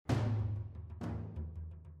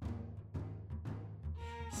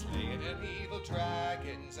Slaying an evil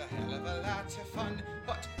dragon's a hell of a lot of fun,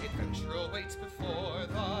 but adventure awaits before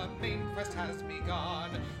the main quest has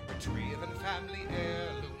begun. Retrieving family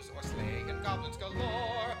heirlooms or slaying goblins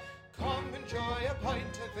galore. Come enjoy a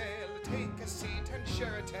pint of ale, take a seat and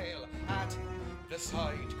share a tale at the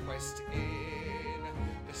Side Quest Inn.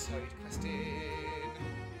 The Side Quest Inn.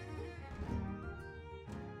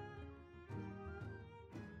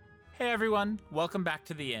 Hey everyone, welcome back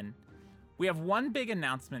to the Inn. We have one big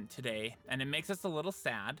announcement today, and it makes us a little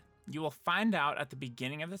sad. You will find out at the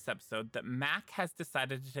beginning of this episode that Mac has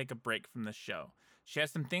decided to take a break from the show. She has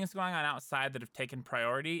some things going on outside that have taken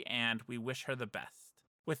priority, and we wish her the best.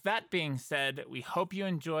 With that being said, we hope you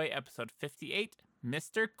enjoy episode 58,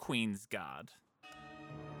 Mr. Queensgod.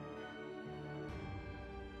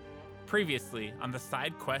 Previously, on the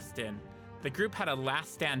Side Quest Inn, the group had a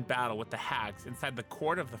last stand battle with the hags inside the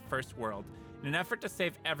court of the First World. In an effort to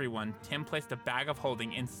save everyone, Tim placed a bag of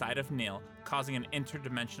holding inside of Neil, causing an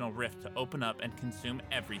interdimensional rift to open up and consume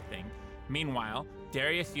everything. Meanwhile,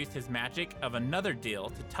 Darius used his magic of another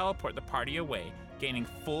deal to teleport the party away, gaining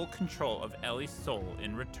full control of Ellie's soul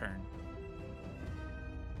in return.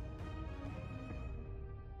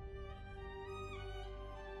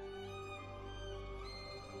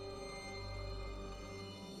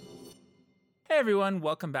 Hey everyone,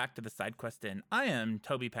 welcome back to the Side Quest Inn. I am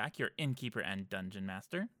Toby Pack, your innkeeper and dungeon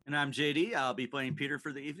master. And I'm JD. I'll be playing Peter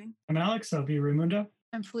for the evening. I'm Alex. I'll be Raimundo.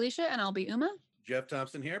 I'm Felicia, and I'll be Uma. Jeff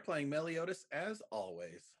Thompson here, playing Meliodas as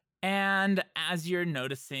always. And as you're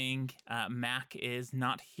noticing, Mac is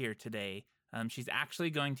not here today. She's actually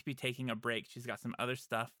going to be taking a break. She's got some other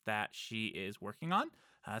stuff that she is working on.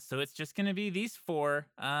 So it's just going to be these four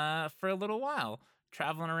for a little while,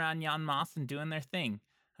 traveling around Jan Moss and doing their thing.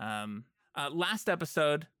 Last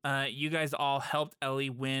episode, you guys all helped Ellie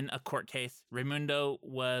win a court case. Raimundo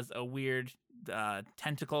was a weird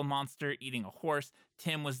tentacle monster eating a horse.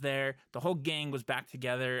 Tim was there. The whole gang was back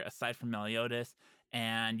together, aside from Meliodas.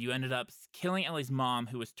 And you ended up killing Ellie's mom,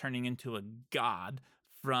 who was turning into a god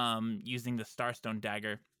from using the Starstone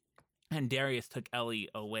dagger. And Darius took Ellie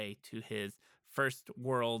away to his First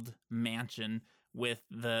World mansion with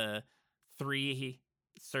the 3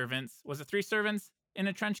 servants. Was it 3 servants in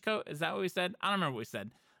a trench coat? Is that what we said? I don't remember what we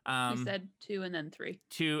said. We said 2 and then 3.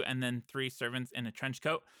 2 and then 3 servants in a trench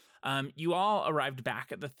coat. You all arrived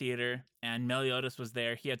back at the theater, and Meliodas was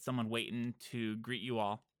there. He had someone waiting to greet you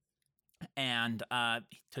all. And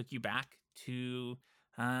he took you back to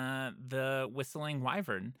the Whistling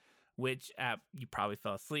Wyvern, which you probably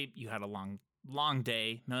fell asleep. You had a long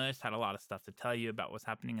day. Meliodas had a lot of stuff to tell you about what's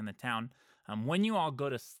happening in the town. When you all go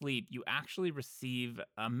to sleep, you actually receive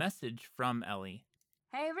a message from Ellie.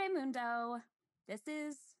 Hey, Raimundo. This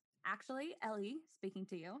is actually Ellie speaking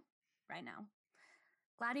to you right now.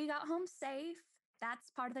 Glad you got home safe.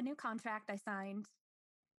 That's part of the new contract I signed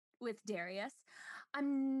with Darius.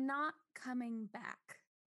 I'm not coming back.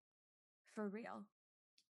 For real.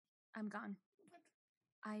 I'm gone.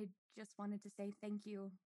 I just wanted to say thank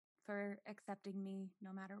you for accepting me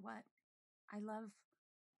no matter what. I love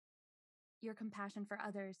your compassion for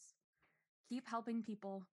others. Keep helping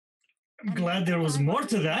people. I'm glad there was more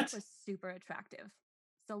to that. Was super attractive.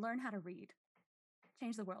 So learn how to read.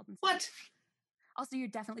 Change the world. What? Also, you're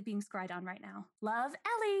definitely being scried on right now. Love,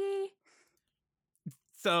 Ellie.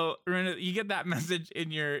 So, you get that message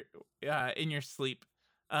in your sleep.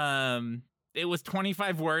 It was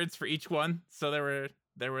 25 words for each one, so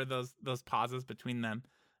there were those pauses between them.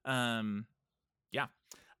 Yeah.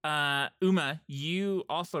 Uma, you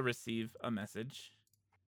also receive a message.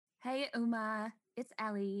 Hey, Uma, it's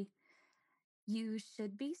Ellie. You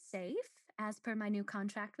should be safe, as per my new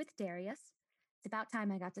contract with Darius. It's about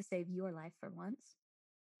time I got to save your life for once.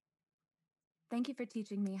 Thank you for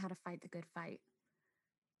teaching me how to fight the good fight.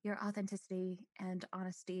 Your authenticity and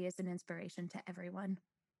honesty is an inspiration to everyone.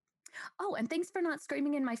 Oh, and thanks for not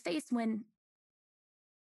screaming in my face when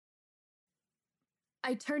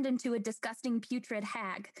I turned into a disgusting putrid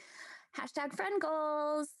hag. Hashtag friend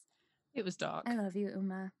goals. It was dark. I love you,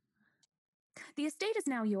 Uma. The estate is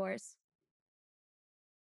now yours.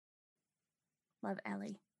 Love,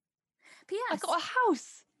 Ellie. P.S. I got a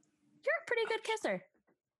house. You're a pretty good kisser.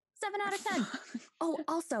 7 out of 10. Oh,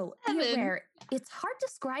 also, be 7. aware, it's hard to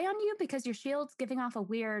scry on you because your shield's giving off a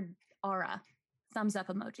weird aura. Thumbs up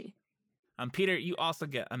emoji. Peter, you also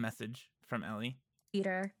get a message from Ellie.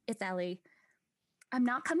 Peter, it's Ellie. I'm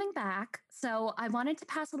not coming back, so I wanted to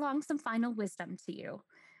pass along some final wisdom to you.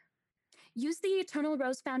 Use the Eternal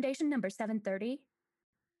Rose Foundation number 730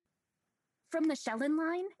 from the Shellin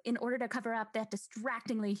line in order to cover up that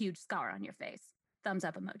distractingly huge scar on your face. Thumbs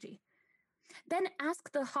up emoji. Then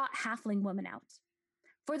ask the hot halfling woman out.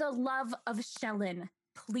 For the love of Shellen,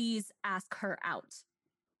 please ask her out.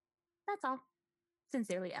 That's all.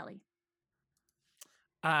 Sincerely, Ellie.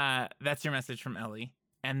 That's your message from Ellie.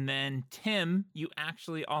 And then Tim, you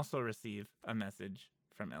actually also receive a message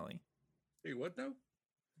from Ellie. Hey, what now?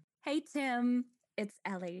 Hey, Tim. It's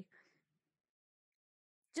Ellie.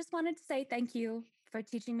 Just wanted to say thank you for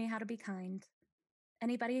teaching me how to be kind.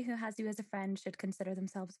 Anybody who has you as a friend should consider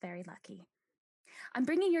themselves very lucky. I'm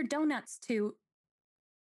bringing your donuts to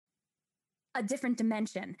a different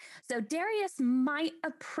dimension. So Darius might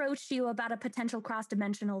approach you about a potential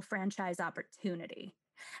cross-dimensional franchise opportunity.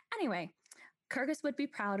 Anyway, Kyrgyz would be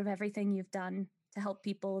proud of everything you've done to help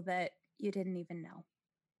people that you didn't even know.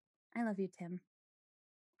 I love you, Tim.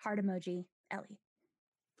 Heart emoji, Ellie.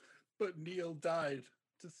 But Neil died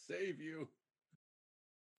to save you.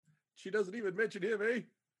 She doesn't even mention him, eh?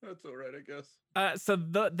 That's all right, I guess. So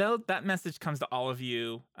that message comes to all of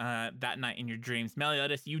you that night in your dreams.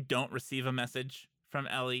 Meliodas, you don't receive a message from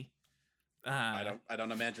Ellie. I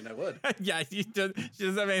don't imagine I would. Yeah, she doesn't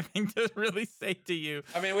have anything to really say to you.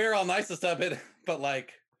 I mean, we were all nice and stuff, but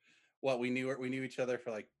like, what, we knew each other for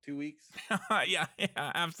like 2 weeks. yeah,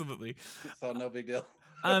 absolutely. So no big deal.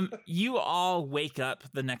 You all wake up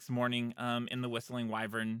the next morning in the Whistling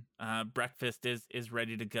Wyvern. Breakfast is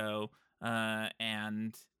ready to go.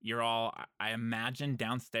 And you're all, I imagine,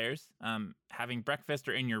 downstairs having breakfast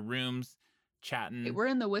or in your rooms chatting. Wait, we're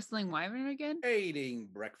in the Whistling Wyvern again? Eating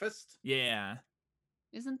breakfast. Yeah.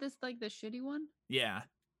 Isn't this like the shitty one? Yeah.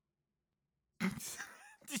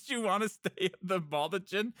 Did you want to stay at the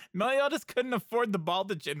Baldachin? Meliodas couldn't afford the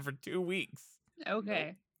Baldachin for 2 weeks.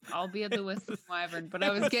 Okay. I'll be at the Whistling Wyvern, but I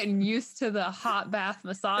was getting used to the hot bath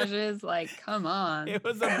massages. Like, come on. It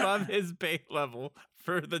was above his pay level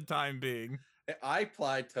for the time being. I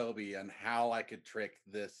plied Toby on how I could trick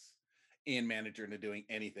this inn manager into doing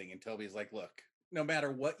anything. And Toby's like, look, no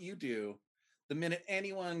matter what you do, the minute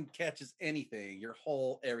anyone catches anything, your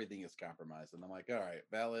whole everything is compromised. And I'm like, all right,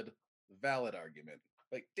 valid argument.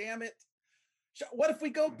 Like, damn it. What if we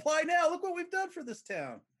go apply now? Look what we've done for this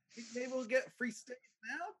town. Maybe we'll get free stays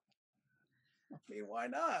now. I mean, why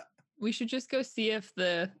not? We should just go see if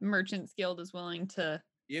the Merchants Guild is willing to.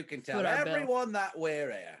 You can tell foot our bill. everyone that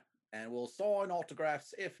we're here, and we'll sign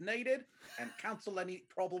autographs if needed and cancel any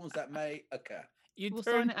problems that may occur. turn We'll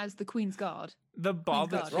sign it as the Queen's Guard. the Guard.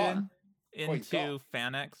 Baldachin Queen's into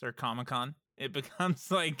FanX or Comic-Con. It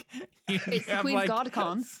becomes like you It's the have Queen's like, Guard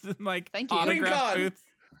Con. like Thank you. autograph Queen Con. booths.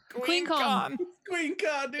 Queen Con. Queen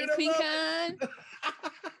Con, dude. It's I Queen love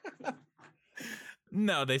Con.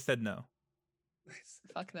 No, they said no.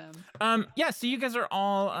 Fuck them. Yeah, so you guys are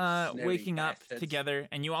all Snary waking up bastards. together,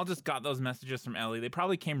 and you all just got those messages from Ellie. They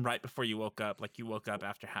probably came right before you woke up, like you woke up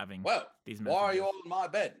after having Well, these messages. why are you all in my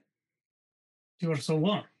bed? You were so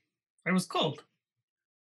warm. I was cold.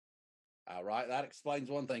 All right, that explains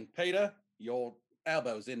one thing. Peter, your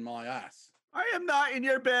elbow's in my ass. I am not in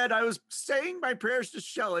your bed. I was saying my prayers to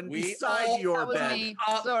Shellen We beside all- your That was bed. me.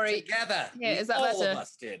 Up Sorry. together. Yeah, We is that all better? of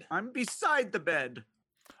us did. I'm beside the bed.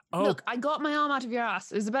 Oh, Look, I got my arm out of your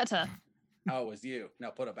ass. Is it better? Oh, it was you. Now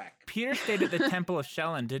put it back. Peter stayed at the Temple of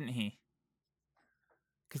Shellen, didn't he?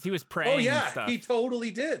 Because he was praying Oh yeah, and stuff. he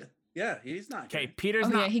totally did. Yeah, he's not. Okay, here. Peter's Oh,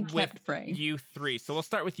 yeah, not he with kept praying. you three. So we'll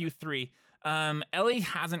start with you three. Ellie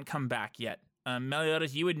hasn't come back yet.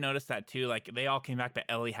 Meliodas, you would notice that too. Like they all came back, but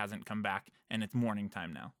Ellie hasn't come back, and it's morning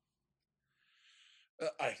time now.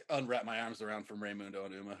 I unwrap my arms around from Raymundo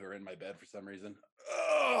and Uma, who are in my bed for some reason.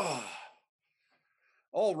 Ugh.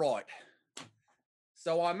 All right.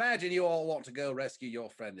 So I imagine you all want to go rescue your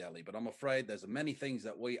friend Ellie, but I'm afraid there's many things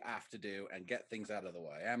that we have to do and get things out of the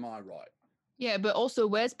way. Am I right? Yeah, but also,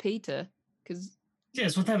 where's Peter? Because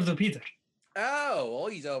Yes, what happened to Peter? Oh, well,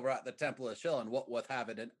 he's over at the Temple of Shellen, what with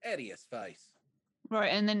having an hideous face.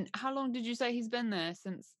 right, and then how long did you say he's been there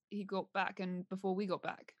since he got back and before we got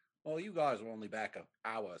back? Well, you guys were only back an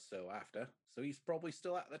hour or so after, so he's probably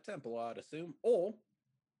still at the temple, I'd assume, or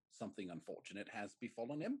something unfortunate has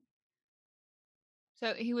befallen him.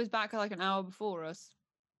 So he was back like an hour before us,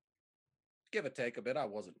 Give or take a bit, I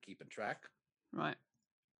wasn't keeping track. right?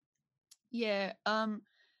 Yeah.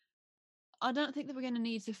 I don't think that we're going to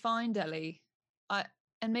need to find Ellie.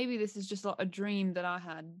 And maybe this is just like a dream that I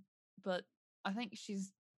had, but I think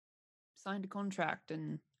she's signed a contract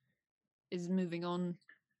and is moving on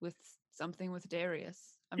with something with Darius.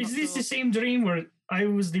 I'm Is not this sure. the same dream where I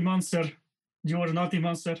was the monster, you were not the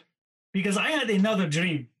monster? Because I had another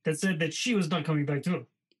dream that said that she was not coming back too.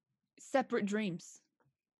 Separate dreams?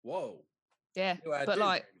 Whoa. Yeah, You had but two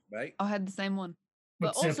like dreams, mate. I had the same one.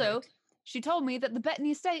 But But also, separate. she told me that the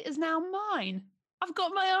Bettany estate is now mine. I've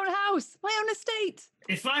got my own house, my own estate.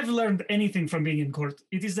 If I've learned anything from being in court,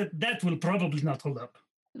 it is that will probably not hold up.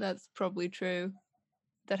 That's probably true.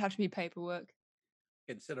 There'd have to be paperwork.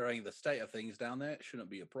 Considering the state of things down there, it shouldn't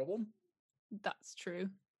be a problem. That's true.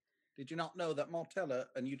 Did you not know that Martella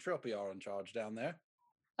and Eutropia are in charge down there?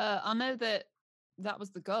 I know that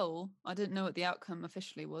was the goal. I didn't know what the outcome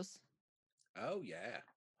officially was. Oh, yeah.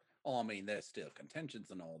 Oh, I mean, there's still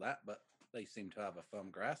contentions and all that, but they seem to have a firm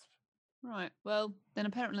grasp. Right. Well, then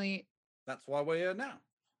apparently That's why we're here now.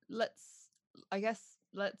 let's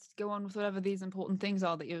go on with whatever these important things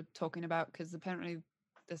are that you're talking about, because apparently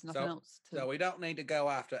there's nothing else to. So we don't need to go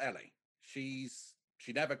after Ellie. She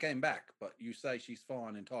never came back, but you say she's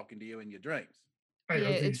fine in talking to you in your dreams. I don't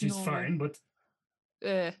Yeah, think it's she's normal. fine, but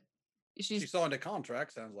She signed a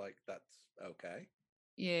contract. Sounds like that's okay.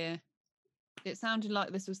 Yeah. It sounded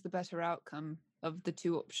like this was the better outcome of the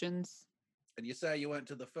two options. And you say you went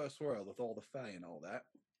to the first world with all the Fae and all that.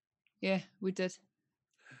 Yeah, we did.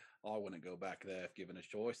 I wouldn't go back there if given a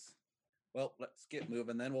choice. Well, let's get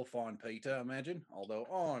moving then. We'll find Peter, I imagine. Although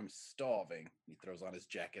I'm starving. He throws on his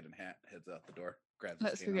jacket and hat, heads out the door, grabs his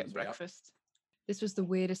Let's cane go on get his way out. breakfast. This was the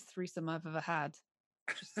weirdest threesome I've ever had.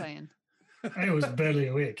 Just saying. I was barely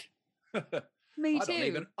awake. Me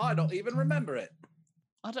too. I don't even remember it.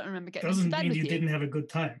 I don't remember getting Doesn't into bed mean with you you. didn't have a good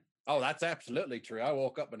time. Oh, that's absolutely true. I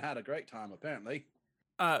woke up and had a great time, apparently.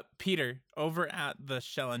 Peter, over at the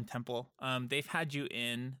Shellen Temple, they've had you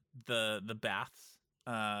in the baths,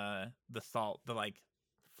 the salt, the like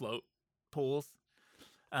float pools,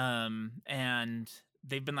 and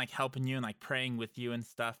they've been like helping you and like praying with you and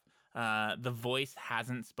stuff. The voice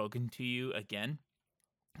hasn't spoken to you again.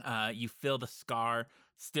 You feel the scar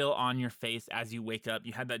still on your face as you wake up.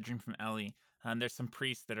 You had that dream from Ellie. There's some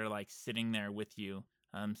priests that are like sitting there with you,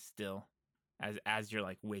 still, as you're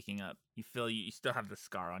like waking up. You feel you still have the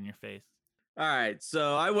scar on your face. All right,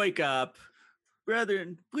 so I wake up.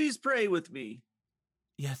 Brethren, please pray with me.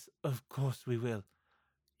 Yes, of course we will.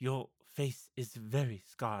 Your face is very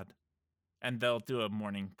scarred. And they'll do a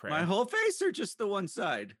morning prayer. My whole face or just the one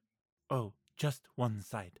side? Oh, just one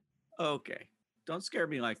side. Okay. Don't scare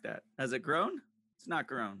me like that. Has it grown? It's not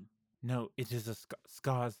grown. No, it is a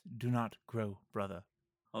scars do not grow, brother.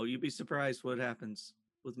 Oh, you'd be surprised what happens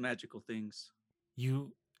with magical things.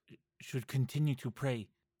 You should continue to pray.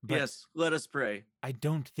 But Yes, let us pray. I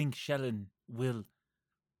don't think Shellen will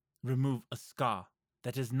remove a scar.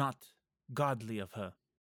 That is not godly of her.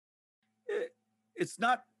 It's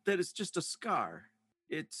not that it's just a scar.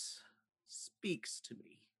 It speaks to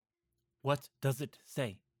me. What does it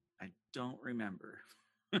say? I don't remember.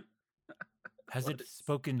 Has What it is-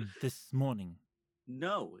 spoken this morning?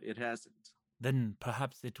 No, it hasn't. Then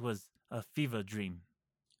perhaps it was a fever dream.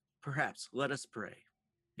 Perhaps. Let us pray.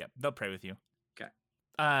 Yep, they'll pray with you. Okay.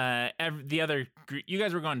 The other you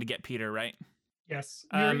guys were going to get Peter, right? Yes,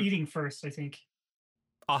 we were Um, eating first, I think.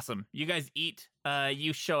 Awesome. You guys eat.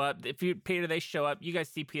 You show up. Peter, they show up. You guys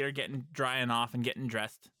see Peter drying off and getting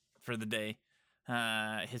dressed for the day.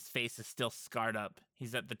 His face is still scarred up.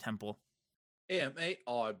 He's at the temple. Here, mate,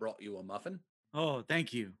 I brought you a muffin. Oh,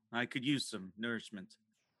 thank you. I could use some nourishment.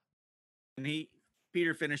 And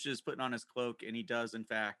Peter finishes putting on his cloak, and he does, in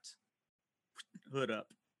fact, hood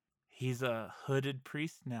up. He's a hooded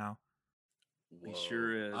priest now. He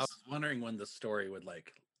sure is. I was wondering when the story would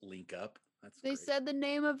like link up. That's They great. said the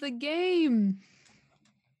name of the game.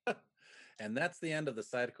 And that's the end of the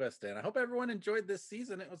side quest. And I hope everyone enjoyed this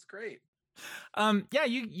season. It was great. Yeah,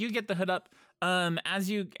 you get the hood up. As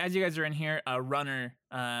you guys are in here, a runner,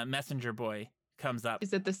 messenger boy comes up.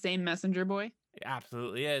 Is it the same messenger boy? It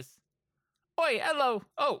absolutely is. Oi, hello.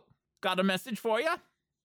 Oh, got a message for you.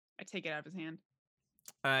 I take it out of his hand.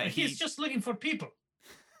 He's just looking for people.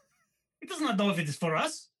 He does not know if it is for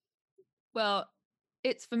us. Well,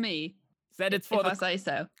 it's for me. said it's for if I the say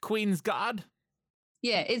so. Queen's God.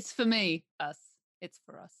 Yeah, it's for me. Us. It's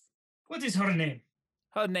for us. What is her name?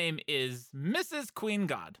 Her name is Mrs. Queen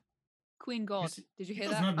God. Queen God. Yes, Did you he hear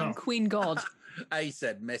does that? not know. I'm Queen God. I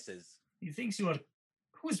said Mrs. He thinks you are.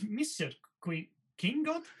 Who is Mr. Queen King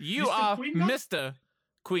God? You Mr. are Queen God? Mr.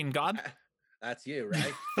 Queen God. That's you,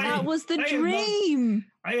 right? That was the I am not- dream.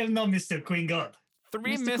 I am not Mr. Queen God.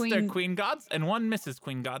 3 Mr. Mr. Queen- Queen Gods and 1 Mrs.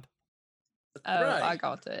 Queen God. Oh, Right. I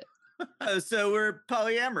got it. So we're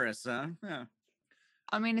polyamorous, huh? Yeah.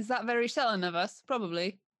 I mean, is that very Shellen of us?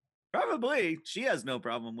 Probably. Probably. She has no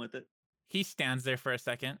problem with it. He stands there for a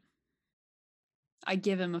second. I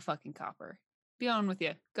give him a fucking copper. Be on with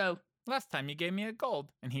you. Go. Last time you gave me a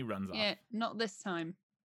gold. And he runs off. Yeah, not this time.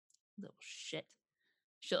 Little shit.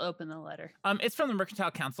 She'll open the letter. It's from the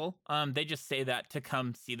Mercantile Council. They just say that to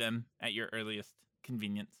come see them at your earliest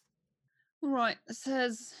convenience. Right, it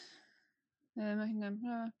says,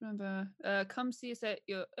 come see us at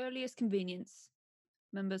your earliest convenience.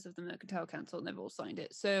 Members of the Mercantile Council, they've all signed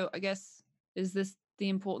it. So I guess, is this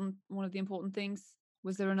one of the important things?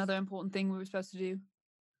 Was there another important thing we were supposed to do?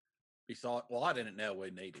 Besides, well, I didn't know we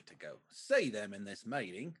needed to go see them in this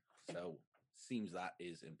meeting, so seems that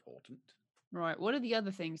is important. Right, what are the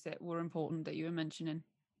other things that were important that you were mentioning?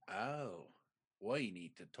 Oh, we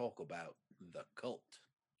need to talk about the cult.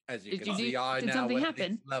 As you Did can you see, do- I did now something wear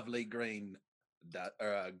happen? these lovely green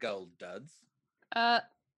gold duds. How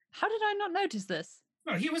did I not notice this?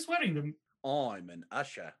 No, he was wearing them. I'm an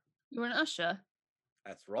usher. You were an usher.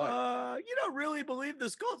 That's right. You don't really believe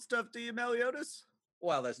this cult stuff, do you, Meliodas?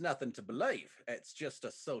 Well, there's nothing to believe. It's just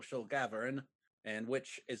a social gathering, and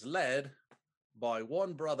which is led by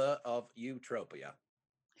one brother of Eutropia.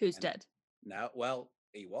 Who's And- dead? Now, well,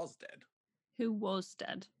 he was dead. Who was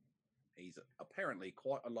dead? He's apparently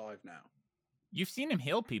quite alive now. You've seen him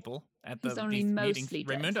heal people at He's the only these mostly meetings. dead.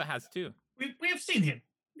 Raimundo has too. We have seen him.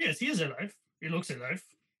 Yes, he is alive. He looks alive.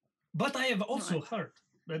 But I have also Right. heard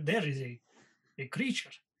that there is a creature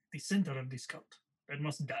at the center of this cult that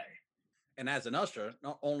must die. And as an usher,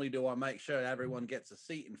 not only do I make sure everyone gets a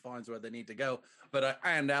seat and finds where they need to go, but I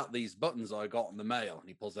hand out these buttons I got in the mail. And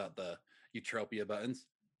he pulls out the Eutropia buttons.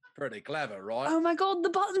 Pretty clever, right? Oh my god, the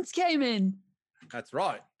buttons came in! That's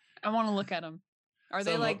right. I want to look at them. Are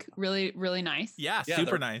they Some of like really, really nice? Yeah, Yeah,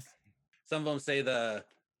 super they're- nice. Some of them say the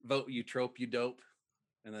vote Eutrope, you dope.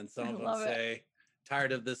 And then some I of them love it. say,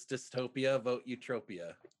 tired of this dystopia, vote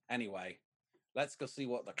Eutropia. Anyway, let's go see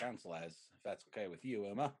what the council has, if that's okay with you,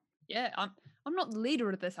 Emma. Yeah, I'm not the leader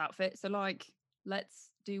of this outfit, so like,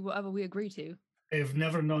 let's do whatever we agree to. I have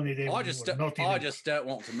never known a day I when just, you were not I just don't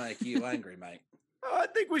want to make you angry, mate. Oh, I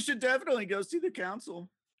think we should definitely go see the council.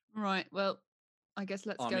 Right, well, I guess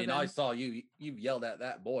let's I go mean, then. I saw you've yelled at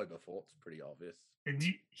that boy before. It's pretty obvious. And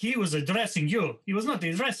he was addressing you. He was not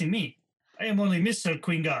addressing me. I am only Mr.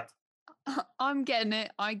 Queen God. I'm getting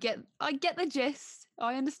it. I get the gist.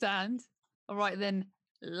 I understand. All right then,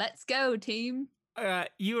 let's go, team.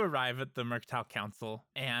 You arrive at the Mercantile Council,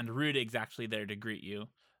 and Rudig's actually there to greet you.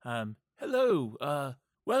 Hello.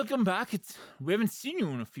 Welcome back. We haven't seen you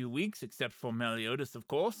in a few weeks, except for Meliodas, of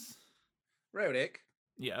course. Rodick,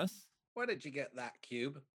 Yes. where did you get that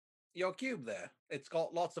cube? Your cube there. It's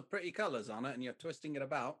got lots of pretty colors on it, and you're twisting it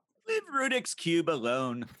about. Leave Rudick's cube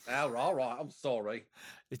alone. Oh, all right. I'm sorry.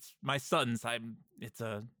 It's my son's. It's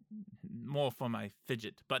more for my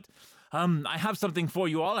fidget. But I have something for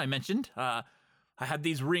you all. I mentioned. I had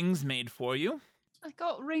these rings made for you. I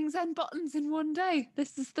got rings and buttons in one day.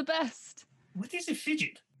 This is the best. What is a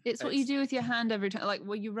fidget? It's what you do with your hand every time. Like,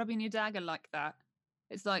 when you're rubbing your dagger like that.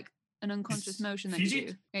 It's like an unconscious motion that you do.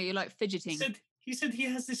 fidget? Yeah, you're like fidgeting. He said he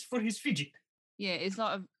has this for his fidget. Yeah, it's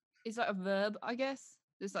like a verb, I guess.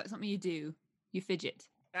 It's like something you do. You fidget.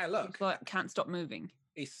 Hey, look. It's like can't stop moving.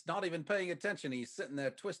 He's not even paying attention. He's sitting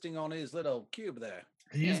there twisting on his little cube there.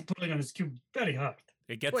 He is Yeah. pulling on his cube very hard.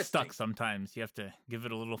 It gets Twisting. stuck sometimes. You have to give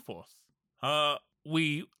it a little force.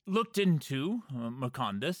 We looked into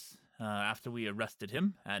Mercandus after we arrested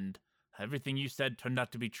him, and everything you said turned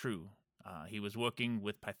out to be true. He was working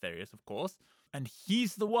with Pytharius, of course, and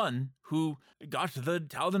he's the one who got the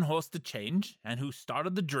Taldan horse to change and who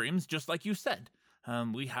started the dreams, just like you said.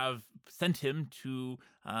 We have sent him to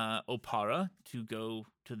Opara to go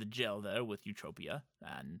to the jail there with Eutropia,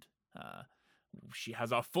 and she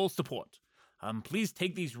has our full support. Please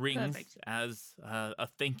take these rings Perfect. as a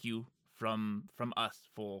thank you from us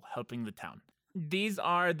for helping the town. These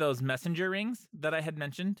are those messenger rings that I had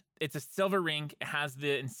mentioned. It's a silver ring. It has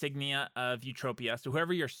the insignia of Eutropia. So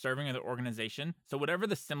whoever you're serving or the organization, so whatever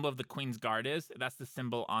the symbol of the Queen's Guard is, that's the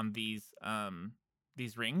symbol on these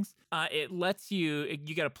rings. It lets you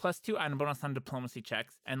get a +2 item bonus on diplomacy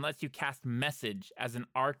checks and lets you cast message as an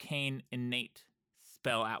arcane innate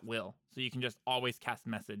spell at will. So you can just always cast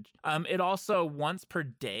message. It also, once per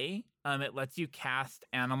day, it lets you cast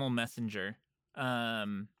animal messenger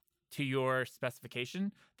to your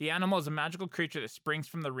specification. The animal is a magical creature that springs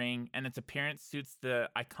from the ring, and its appearance suits the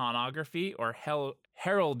iconography or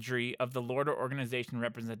heraldry of the lord or organization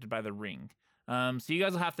represented by the ring. So you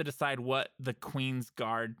guys will have to decide what the Queen's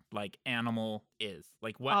Guard like animal is.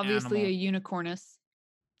 Like what Obviously, animal? a unicornus.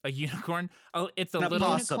 A unicorn? Oh, it's a Not little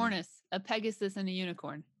possum. Unicornus. A Pegasus and a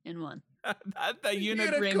unicorn in one. the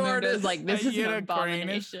unicorn. Raimundo's like, this A is an unicornus.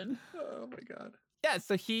 abomination. Oh my god. Yeah,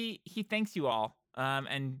 so he thanks you all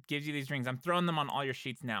and gives you these rings. I'm throwing them on all your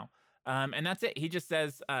sheets now. And that's it. He just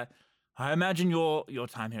says, I imagine your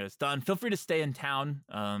time here is done. Feel free to stay in town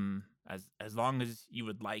as long as you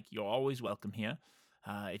would like. You're always welcome here.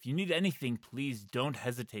 If you need anything, please don't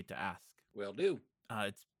hesitate to ask. Will do.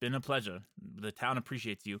 It's been a pleasure. The town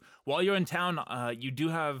appreciates you. While you're in town, you do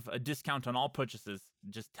have a discount on all purchases.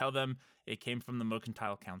 Just tell them it came from the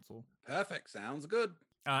Mercantile Council. Perfect. Sounds good.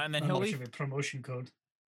 And then Not he'll much leave. of a promotion code.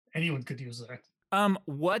 Anyone could use that.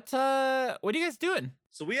 What are you guys doing?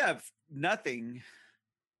 So we have nothing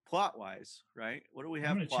plot-wise, right? What do we I'm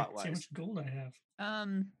have gonna check see how plot-wise? much gold I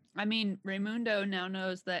have. I mean, Raimundo now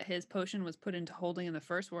knows that his potion was put into holding in the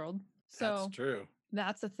first world. So That's true.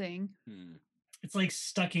 that's a thing. It's like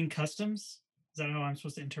stuck in customs. Is that how I'm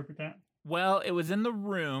supposed to interpret that? Well, it was in the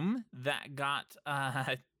room that got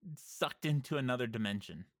sucked into another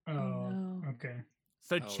dimension. Oh, no. okay.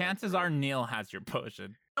 So that's chances right. are Neil has your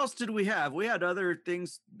potion. What else did we have? We had other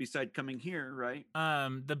things beside coming here, right?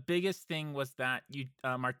 The biggest thing was that you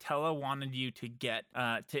Martella wanted you to get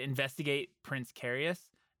to investigate Prince Carius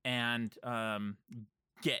and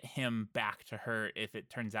get him back to her if it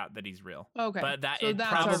turns out that he's real. Okay. But that so it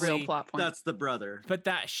that's a real probably- plot point. That's the brother. But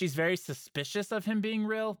that she's very suspicious of him being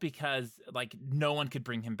real because like no one could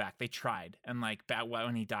bring him back. They tried, and like back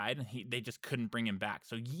when he died, and they just couldn't bring him back.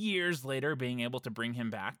 So years later, being able to bring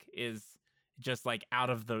him back is just like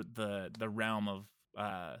out of the realm of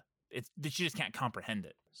she just can't comprehend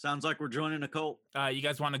it. Sounds like we're joining a cult. You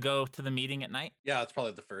guys want to go to the meeting at night? Yeah, it's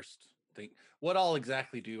probably the first thing. What all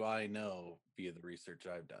exactly do I know via the research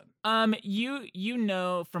I've done? You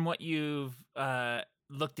know from what you've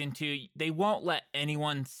looked into, they won't let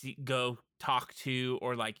anyone go talk to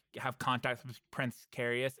or like have contact with Prince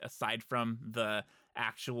Carius aside from the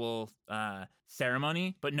actual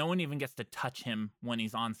ceremony, but no one even gets to touch him when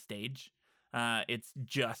he's on stage. It's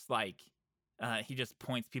just like he just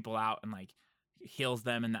points people out and like heals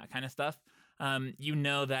them and that kind of stuff. You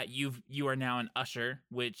know that you are now an usher,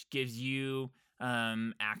 which gives you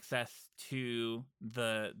access to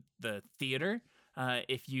the theater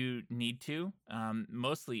if you need to.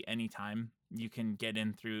 Mostly anytime you can get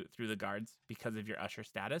in through the guards because of your usher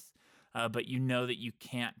status. But you know that you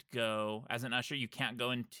can't go as an usher. You can't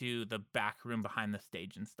go into the back room behind the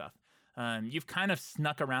stage and stuff. You've kind of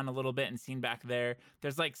snuck around a little bit and seen back there.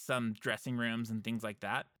 There's like some dressing rooms and things like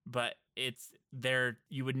that, but it's there.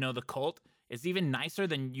 You would know the cult is even nicer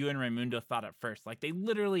than you and Raimundo thought at first. Like they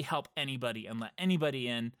literally help anybody and let anybody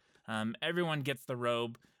in. Everyone gets the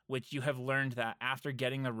robe, which you have learned that after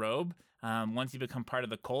getting the robe, once you become part of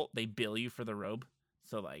the cult, they bill you for the robe.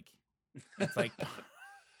 So like, it's like,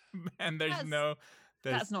 and there's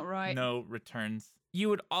that's not right. no returns. You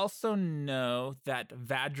would also know that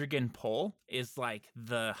Vadrigan Pol is like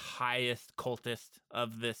the highest cultist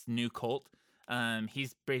of this new cult.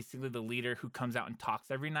 He's basically the leader who comes out and talks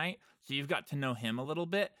every night. So you've got to know him a little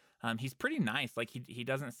bit. He's pretty nice. Like he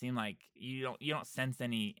doesn't seem like you don't sense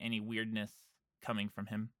any weirdness coming from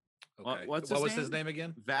him. Okay. What was his name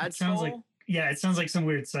again? It sounds like it sounds like some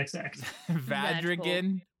weird sex act.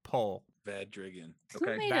 Vadrigan Pol. Vadrigan. Who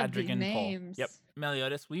Okay. made up these Vadrigan Pol. names? Yep.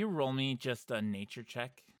 Meliodas, will you roll me just a nature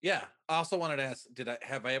check? Yeah. I also wanted to ask,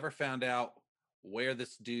 have I ever found out where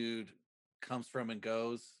this dude comes from and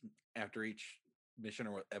goes after each mission,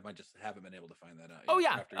 or am I just haven't been able to find that out? Oh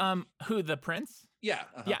yet yeah. after Who, the prince? Yeah.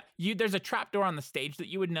 Yeah. There's a trapdoor on the stage that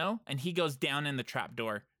you would know, and he goes down in the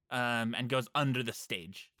trapdoor, and goes under the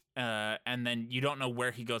stage. And then you don't know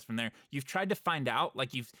where he goes from there. You've tried to find out,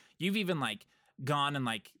 like you've even like gone and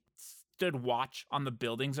like stood watch on the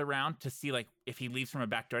buildings around to see like if he leaves from a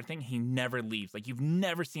back door thing. He never leaves. Like you've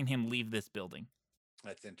never seen him leave this building.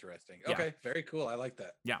 That's interesting. Yeah. Okay, very cool. I like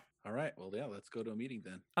that. Yeah. All right. Well, yeah, let's go to a meeting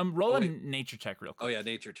then. Roll Oh, a wait. nature check real quick. Oh yeah,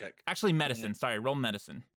 nature check. Actually, medicine. Sorry, roll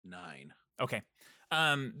medicine. 9. Okay.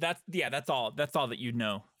 That's all that you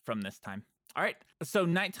know from this time. All right. So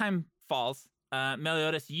nighttime falls.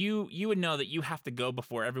 Meliodas, you would know that you have to go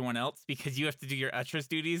before everyone else because you have to do your usher's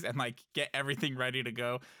duties and like get everything ready to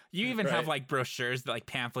go. You even have Right. like brochures, like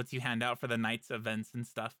pamphlets you hand out for the night's events and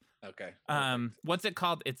stuff. Okay. What's it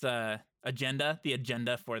called? It's the agenda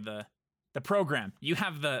for the program. You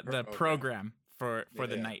have the Okay. program for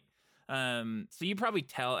the Yeah. night. So you probably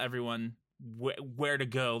tell everyone where to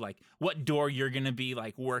go, like what door you're gonna be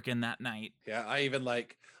like working that night. Yeah, I even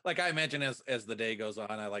like I imagine as the day goes on,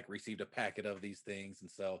 I like received a packet of these things, and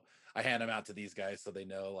so I hand them out to these guys so they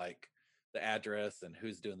know like the address and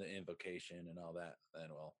who's doing the invocation and all that.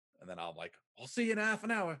 And then I'll see you in half an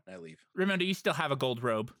hour. And I leave. Remember, you still have a gold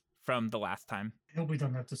robe from the last time. I hope we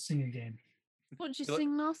don't have to sing again. What did you Feel it-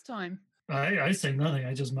 sing last time? I say nothing.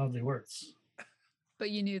 I just mouth the words. But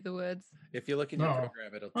you knew the words. If you look in your No.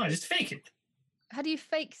 program, it'll. Oh, just fake it. How do you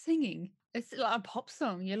fake singing? It's like a pop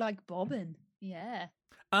song. You're like bobbing. Yeah.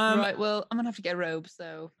 Right. Right. Well, I'm gonna have to get a robe.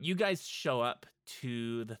 So You guys show up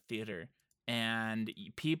to the theater, and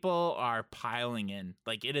people are piling in.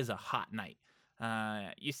 Like, it is a hot night.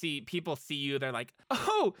 You see people see you, they're like,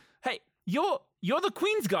 oh, hey, you're the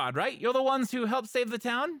Queen's Guard, right? You're the ones who helped save the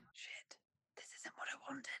town? Shit, this isn't what I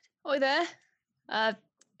wanted. Oi there,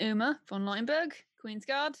 Uma von Leutenberg, Queen's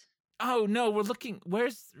Guard. Oh no, we're looking.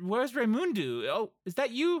 Where's Raimundo? Oh, is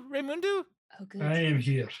that you, Raimundo? Oh, good. I am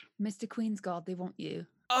here. Mr. Queen's Guard, they want you.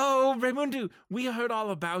 Oh, Raimundo, we heard all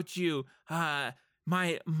about you.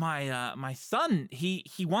 My son, he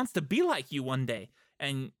wants to be like you one day.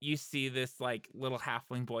 And you see this like little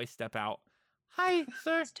halfling boy step out. Hi,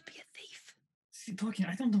 sir. Wants to be a thief. Is he talking?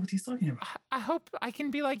 I don't know what he's talking about. I hope I can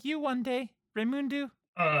be like you one day, Raimundo.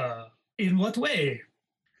 In what way?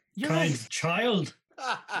 You're Kind child.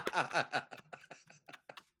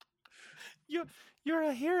 you're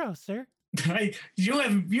a hero, sir. You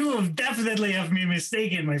have definitely have me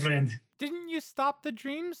mistaken, my friend. Didn't you stop the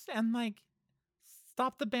dreams and like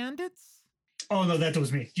stop the bandits? Oh no, that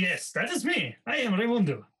was me. Yes, that is me. I am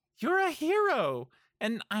Raimundo. You're a hero,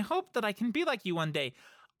 and I hope that I can be like you one day.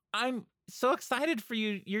 I'm so excited for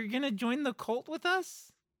you. You're gonna join the cult with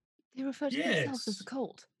us? They refer to themselves as Yes. the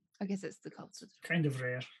cult. I guess it's the cult. Kind of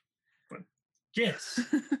rare, but yes.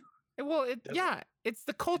 Well, Does it? yeah, it's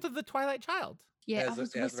the cult of the Twilight Child. Yeah, I has,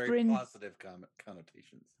 was it has very whispering. positive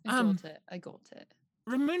connotations. I got it.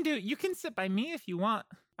 Raimundo, you can sit by me if you want.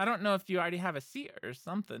 I don't know if you already have a seat or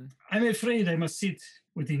something. I'm afraid I must sit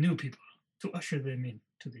with the new people to usher them in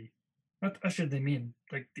to the, not usher them in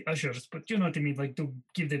like the ushers, but you know what I mean, like to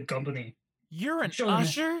give them company. You're an Sure, man.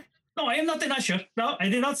 usher? No, I am not an usher. No, I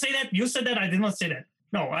did not say that. You said that. I did not say that.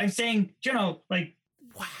 No, I'm saying, like,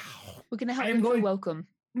 Wow. We're gonna help I am them feel going- welcome.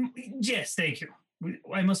 yes, thank you.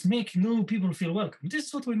 I must make new people feel welcome. This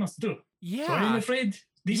is what we must do. Yeah. So I'm afraid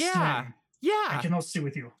this Yeah. time I Yeah. cannot sit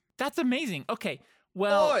with you. That's amazing. Okay.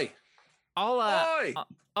 Well, Oi! I'll Oi!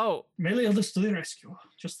 oh, Meliodas to the rescue,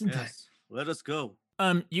 just in time. Yes. Let us go.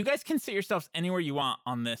 you guys can sit yourselves anywhere you want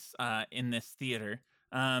on this in this theater.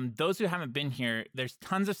 Those who haven't been here, there's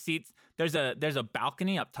tons of seats. There's a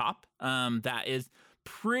balcony up top that is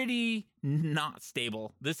pretty not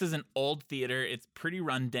stable. This is an old theater. It's pretty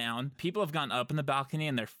run down. People have gone up in the balcony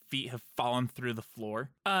and their feet have fallen through the floor.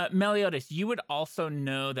 Meliodas, you would also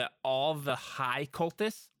know that all the high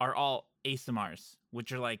cultists are all ASMRs,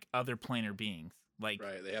 which are like other planar beings. Like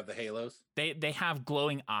Right, they have the halos. they have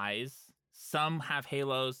glowing eyes. Some have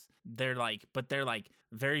halos. They're like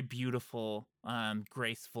very beautiful,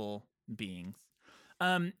 graceful beings.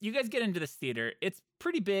 You guys get into this theater. It's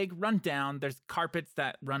pretty big, run down. There's carpets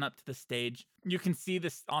that run up to the stage. You can see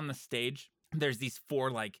this on the stage. There's these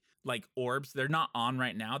four like orbs. They're not on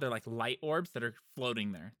right now. They're like light orbs that are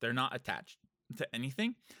floating there. They're not attached to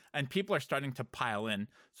anything. And people are starting to pile in.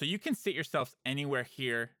 So you can sit yourselves anywhere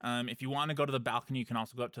here. If you want to go to the balcony, you can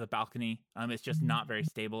also go up to the balcony. It's just not very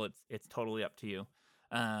stable. It's totally up to you.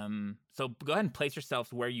 So go ahead and place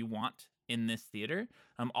yourselves where you want in this theater.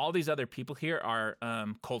 All these other people here are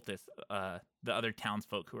cultists, the other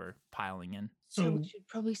townsfolk who are piling in. So So we should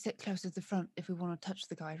probably sit close to the front if we want to touch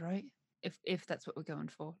the guy, right? If that's what we're going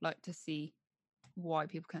for, like to see why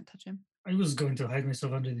people can't touch him. I was going to hide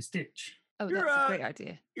myself under the stage. Oh, You're, that's a great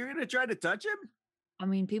idea. You're gonna try to touch him? I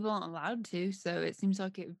mean, people aren't allowed to, so it seems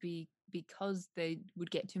like it would be because they would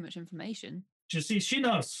get too much information. You see, she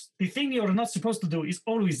knows the thing you're not supposed to do is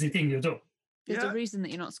always the thing you do. There's Yeah. a reason that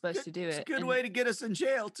you're not supposed to do It's it. a good and- way to get us in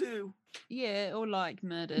jail too. Yeah, or like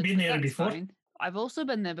murdered. Been but there that's before? fine. I've also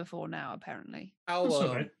been there before now, apparently. How That's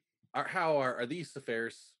all right. are these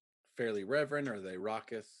affairs fairly reverent? Are they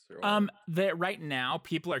raucous? Or That right now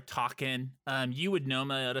people are talking. You would know,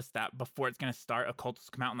 Meliodas, that before it's gonna start, occultists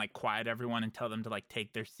come out and like quiet everyone and tell them to like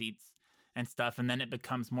take their seats and stuff, and then it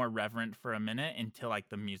becomes more reverent for a minute until like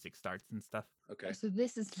the music starts and stuff. okay. So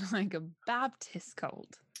this is like a Baptist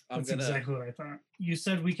cult. I'm That's gonna exactly what I thought. You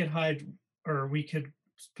said we could hide, or we could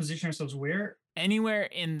position ourselves where? Anywhere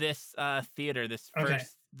in this theater, this Okay.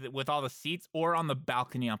 first with all the seats, or on the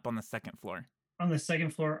balcony up on the second floor. On the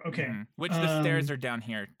second floor. Okay. Mhm. Which the stairs Um, are down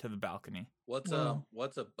here to the balcony. what's Well-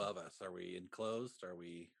 what's above us? Are we enclosed? Are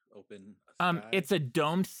we open? It's a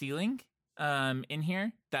domed ceiling in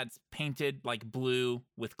here that's painted like blue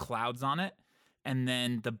with clouds on it, and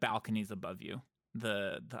then the balcony's above you,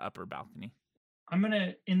 the upper balcony. I'm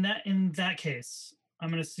gonna in that case, I'm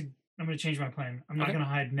gonna change my plan. I'm not Okay. gonna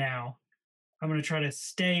hide now. I'm gonna try to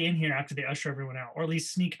stay in here after they usher everyone out, or at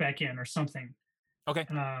least sneak back in or something. Okay.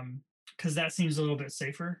 Because that seems a little bit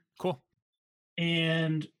safer. Cool.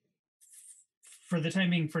 And for the time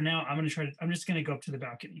being, for now, I'm just gonna go up to the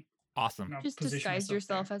balcony. Awesome. and I'll Just position disguise myself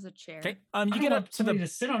yourself there. as a chair. Okay. I You don't get want up to somebody the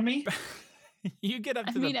to sit on me. you get up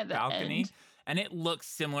I to mean, the at the balcony end. and it looks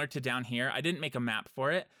similar to down here. I didn't make a map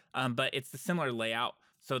for it, but it's the similar layout.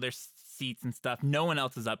 So there's seats and stuff. No one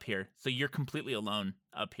else is up here, so you're completely alone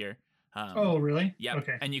up here. Oh, really? Yeah.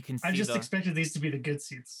 Okay. And you can see I just expected these to be the good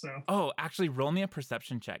seats. So. Oh, actually, roll me a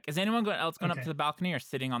perception check. Is anyone else going up Okay. to the balcony or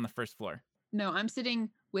sitting on the first floor? No, I'm sitting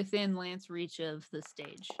within Lance reach of the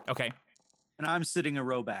stage. Okay. And I'm sitting a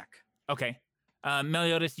row back. Okay.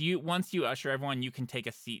 Meliodas, once you usher everyone, you can take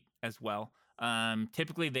a seat as well.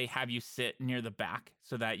 Typically, they have you sit near the back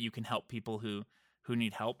so that you can help people who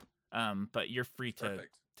need help. But you're free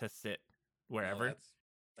to sit wherever. No,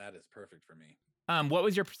 that is perfect for me. What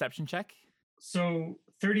was your perception check? So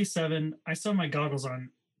 37. I saw my goggles on.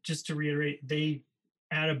 Just to reiterate, they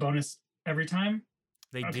add a bonus every time.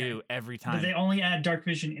 They Okay. do every time. But they only add dark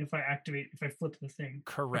vision if I flip the thing.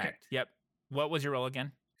 Correct. Okay. Yep. What was your roll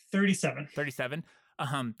again? 37. 37.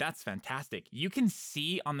 That's fantastic. You can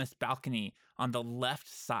see on this balcony on the left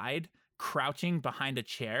side, crouching behind a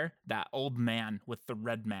chair, that old man with the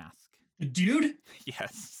red mask. The dude?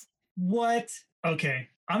 Yes. What? Okay.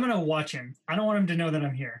 I'm going to watch him. I don't want him to know that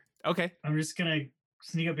I'm here. Okay. I'm just going to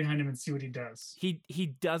sneak up behind him and see what he does. He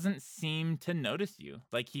doesn't seem to notice you.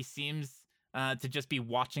 Like, he seems to just be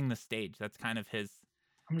watching the stage. That's kind of his.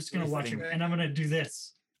 I'm just going to watch him, thing. and I'm going to do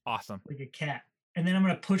this Awesome. like a cat. And then I'm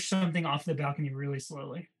going to push something off the balcony really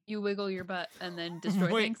slowly. You wiggle your butt and then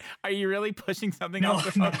destroy Wait, things. are you really pushing something No,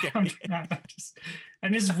 off the no, okay.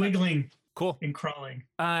 I'm just wiggling Cool. and crawling.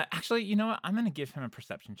 Actually, you know what? I'm going to give him a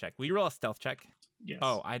perception check. Will you roll a stealth check? Yes.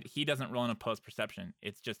 Oh, he doesn't roll an opposed perception.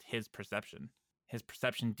 It's just his perception. His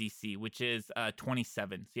perception DC, which is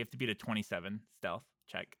 27. So you have to beat a 27 stealth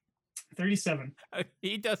check. 37.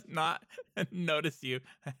 He does not notice you.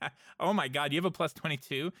 Oh my God, you have a plus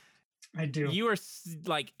 22. I do. You are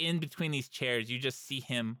like in between these chairs. You just see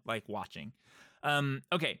him like watching.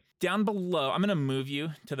 Okay, down below, I'm going to move you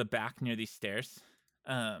to the back near these stairs.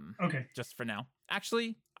 Okay. Just for now.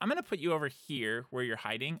 Actually, I'm going to put you over here where you're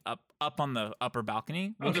hiding, up on the upper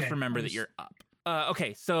balcony. We'll just Okay, remember I'll that just- you're up.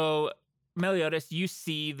 Okay, so Meliodas, you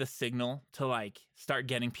see the signal to like start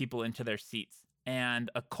getting people into their seats, and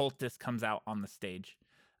a cultist comes out on the stage,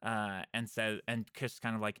 and says, and just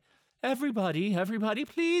kind of like, everybody,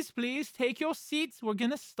 please take your seats. We're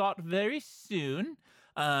gonna start very soon.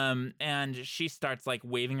 And she starts like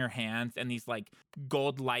waving her hands, and these like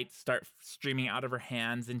gold lights start streaming out of her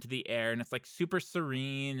hands into the air, and it's like super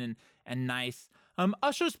serene and nice.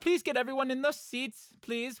 Ushers, please get everyone in their seats,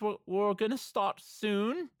 please. We're gonna start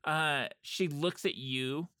soon. She looks at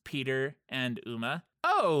you, Peter and Uma.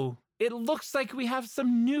 Oh, it looks like we have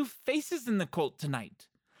some new faces in the cult tonight.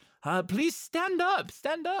 Please stand up.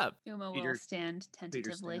 Uma Peter- will stand Peter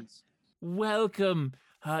tentatively. stands. Welcome.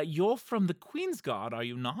 You're from the Queen's Guard, are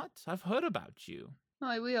you not? I've heard about you.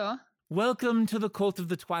 Oh, we are. Welcome to the Cult of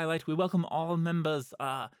the Twilight. We welcome all members.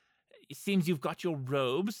 It seems you've got your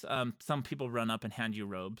robes. Some people run up and hand you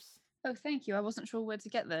robes. Oh, thank you. I wasn't sure where to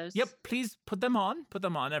get those. Yep, please put them on.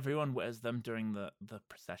 Everyone wears them during the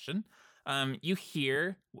procession. You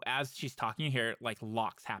hear, as she's talking, you hear like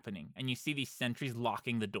locks happening, and you see these sentries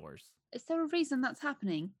locking the doors. Is there a reason that's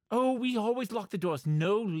happening? Oh, we always lock the doors.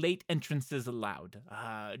 No late entrances allowed.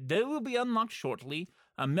 They will be unlocked shortly.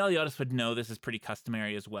 Meliodas would know this is pretty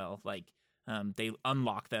customary as well. Like, they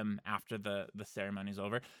unlock them after the ceremony's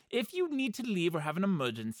over. If you need to leave or have an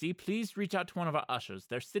emergency, please reach out to one of our ushers.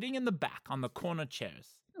 They're sitting in the back on the corner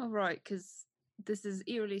chairs. Oh, right, because this is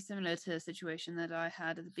eerily similar to a situation that I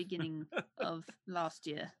had at the beginning of last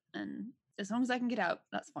year. And as long as I can get out,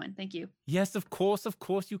 that's fine. Thank you. Yes, of course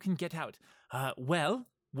you can get out. Well,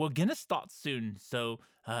 we're gonna start soon, so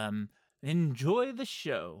enjoy the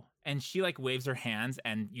show. And she like waves her hands,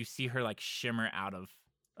 and you see her like shimmer out of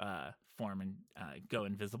form and go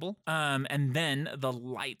invisible. And then the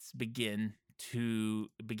lights begin to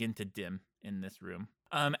dim in this room.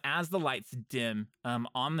 As the lights dim,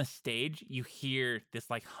 on the stage, you hear this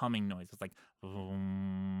like humming noise. It's like, vroom.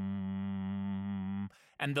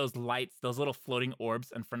 And those lights, those little floating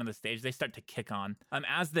orbs in front of the stage, they start to kick on.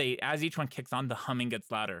 As each one kicks on, the humming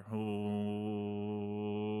gets louder.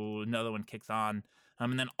 Ooh, another one kicks on.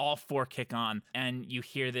 And then all four kick on, and you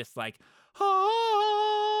hear this like, ah,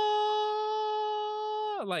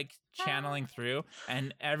 like channeling through,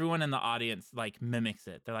 and everyone in the audience like mimics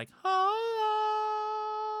it. They're like, ah.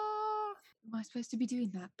 Am I supposed to be doing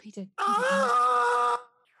that, Peter? Oh,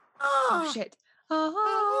 shit.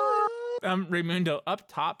 Raimundo, up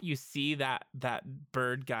top, you see that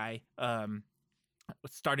bird guy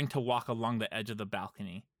starting to walk along the edge of the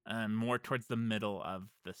balcony, more towards the middle of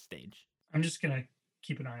the stage. I'm just going to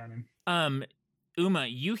keep an eye on him. Uma,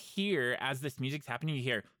 you hear, as this music's happening, you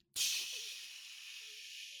hear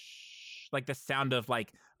like the sound of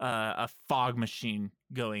like a fog machine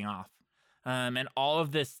going off. And all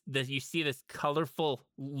of this, you see this colorful,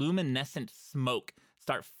 luminescent smoke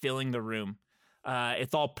start filling the room.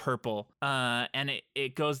 It's all purple, and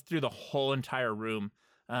it goes through the whole entire room.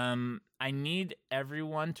 I need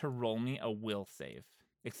everyone to roll me a will save,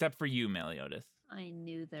 except for you, Meliodas. I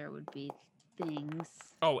knew there would be things.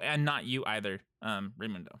 Oh, and not you either,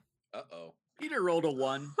 Raimundo. Uh-oh. Peter rolled a 1.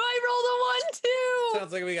 I rolled a 1 too.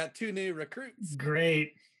 Sounds like we got 2 new recruits.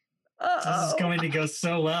 Great. This Uh-oh. is going to go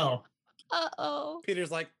so well. Uh-oh.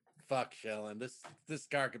 Peter's like, fuck, Shellen. This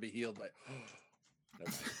scar could be healed by...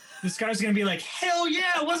 Never mind. This guy's going to be like, hell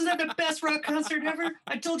yeah, wasn't that the best rock concert ever?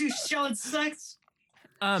 I told you Shellen sucks.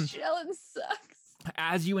 Shellen sucks.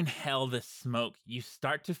 As you inhale this smoke, you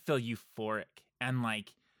start to feel euphoric, and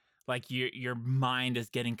like your mind is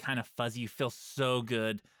getting kind of fuzzy. You feel so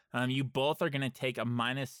good. You both are going to take a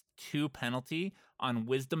 -2 penalty on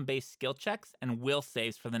wisdom-based skill checks and will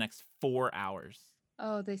saves for the next 4 hours.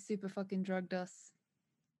 Oh, they super fucking drugged us.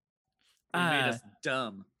 They made us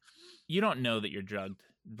dumb. You don't know that you're drugged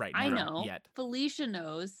right now I know. yet. Felicia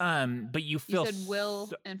knows. But you feel You said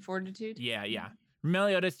will and fortitude? Yeah.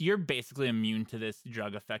 Meliodas, you're basically immune to this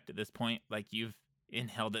drug effect at this point. Like, you've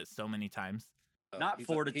inhaled it so many times. Not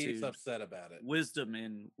fortitude. He's upset about it. Wisdom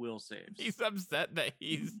and will saves. He's upset that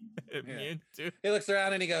he's immune to. He looks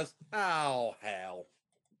around and he goes, "Oh, hell."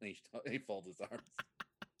 And he folds his arms.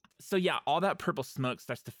 So yeah, all that purple smoke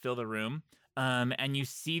starts to fill the room. And you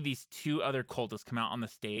see these 2 other cultists come out on the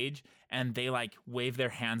stage, and they like wave their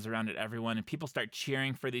hands around at everyone, and people start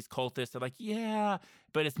cheering for these cultists. They're like, yeah,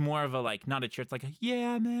 but it's more of a like, not a cheer. It's like,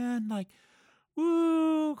 yeah, man, like,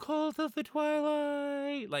 woo, cult of the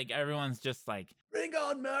Twilight. Like, everyone's just like, Bring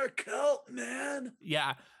on more cult, man.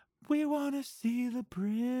 yeah, we want to see the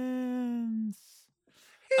prince.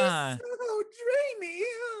 He's so dreamy.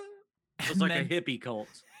 It's like a hippie cult.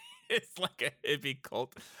 It's like a hippie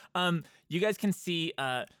cult. You guys can see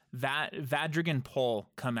Vadrigan Pole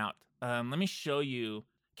come out. Let me show you.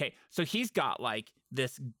 Okay, so he's got like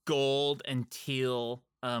this gold and teal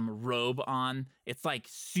robe on. It's like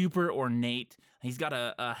super ornate. He's got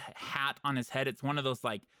a hat on his head. It's one of those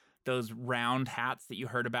like those round hats that you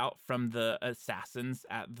heard about from the assassins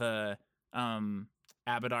at the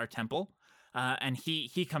Abadar Temple. And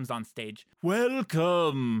he comes on stage.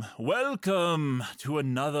 Welcome to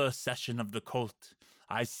another session of the cult.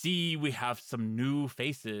 I see we have some new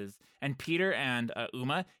faces. And Peter and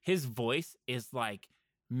Uma, his voice is like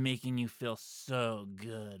making you feel so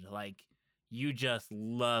good. Like, you just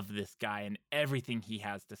love this guy and everything he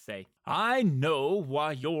has to say. I know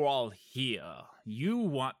why you're all here. You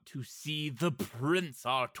want to see the prince,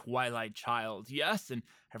 our Twilight child, yes? And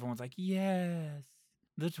everyone's like, yes.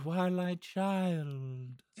 The Twilight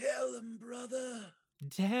Child. Tell him, brother.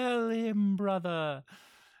 Tell him, brother.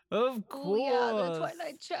 Of course. Oh, yeah, the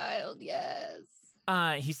Twilight Child,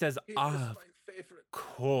 yes. He says, He of was my favorite.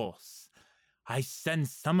 course. I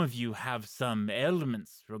sense some of you have some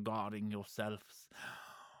ailments regarding yourselves.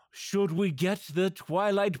 Should we get the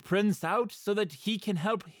Twilight Prince out so that he can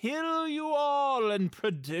help heal you all and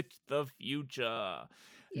predict the future?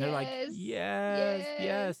 And they're like,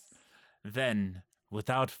 yes. Then,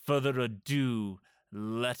 without further ado,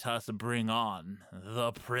 let us bring on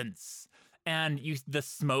the prince. And the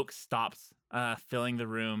smoke stops filling the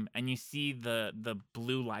room, and you see the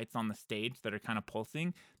blue lights on the stage that are kind of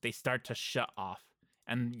pulsing. They start to shut off,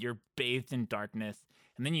 and you're bathed in darkness.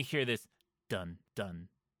 And then you hear this dun, dun,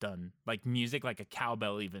 dun, like music, like a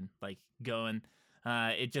cowbell even, like going.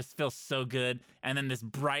 It just feels so good. And then this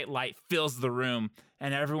bright light fills the room,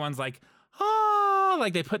 and everyone's like, oh,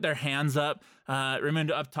 like they put their hands up.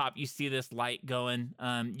 Remember up top, you see this light going.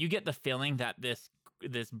 You get the feeling that this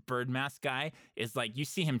bird mask guy is like, you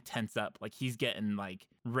see him tense up, like he's getting like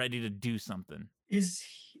ready to do something. Is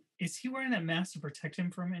he wearing that mask to protect him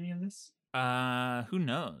from any of this? Who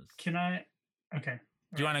knows? Can I? Okay.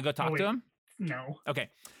 Do you want to go talk to him? No. Okay.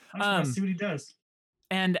 I just want to see what he does.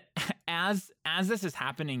 And as this is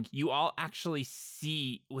happening, you all actually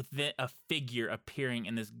see within a figure appearing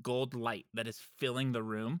in this gold light that is filling the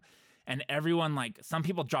room. And everyone, like, some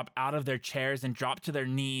people drop out of their chairs and drop to their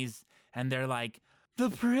knees, and they're like, the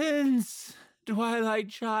prince, Twilight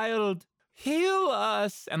Child, heal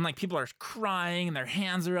us. And like people are crying and their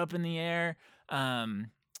hands are up in the air. And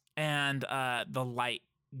the light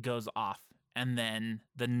goes off, and then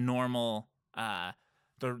the normal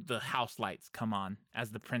the house lights come on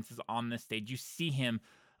as the prince is on the stage. You see him.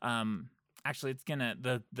 Actually, it's gonna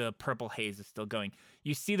the purple haze is still going.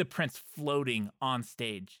 You see the prince floating on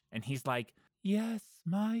stage, and he's like, "Yes,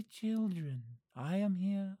 my children, I am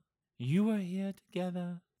here. You are here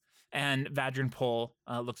together. And Vadrin Pole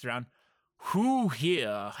looks around. Who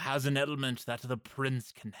here has an ailment that the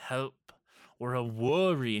prince can help? Or a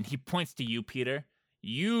worry? And he points to you, Peter.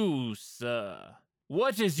 You, sir.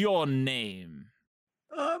 What is your name?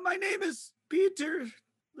 My name is Peter,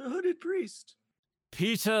 the Hooded Priest.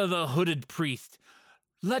 Peter the Hooded Priest.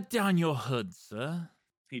 Let down your hood, sir.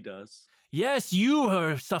 He does. Yes, you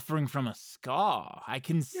are suffering from a scar. I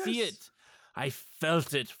can see Yes. it. I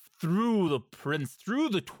felt it through the prince, through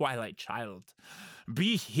the Twilight Child.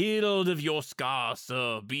 Be healed of your scar,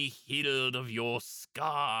 sir. Be healed of your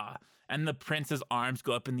scar. And the prince's arms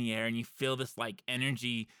go up in the air, and you feel this like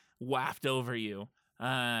energy waft over you.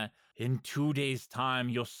 In 2 days' time,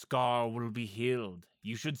 your scar will be healed.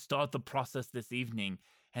 You should start the process this evening.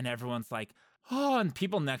 And everyone's like, oh, and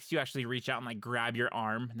people next to you actually reach out and like grab your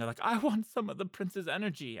arm. And they're like, I want some of the prince's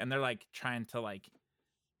energy. And they're like trying to like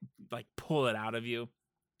pull it out of you.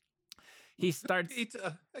 He starts.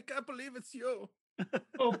 Peter, I can't believe it's you.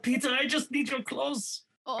 Oh, Peter, I just need your clothes.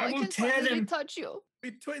 Oh, I I will can tear finally them. touch you.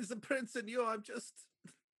 Between the prince and you, I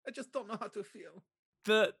just don't know how to feel.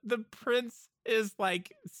 The prince is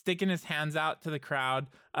like sticking his hands out to the crowd.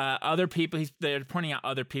 Other people, they're pointing out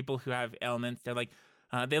other people who have ailments. They're like,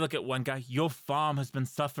 they look at one guy. Your farm has been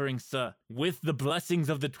suffering, sir. With the blessings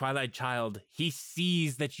of the Twilight Child, he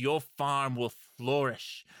sees that your farm will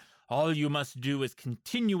flourish. All you must do is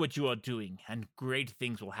continue what you are doing, and great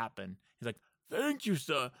things will happen. He's like, thank you,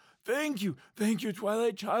 sir. Thank you,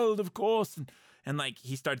 Twilight Child, of course. And like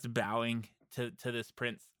he starts bowing to this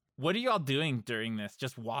prince. What are y'all doing during this?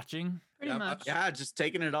 Just watching? Pretty Yeah, much. Yeah, just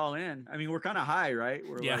taking it all in. I mean, we're kind of high, right?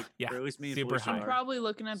 We're Yeah, like, yeah, or at least me and super Felicia high. I'm are. probably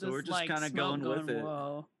looking at So this we're just like kinda smoke going with it.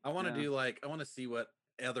 whoa. I want to Yeah. I want to see what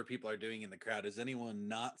other people are doing in the crowd. Does anyone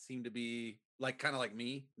not seem to be like kind of like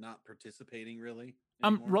me, not participating really?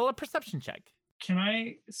 Anymore? Roll a perception check. Can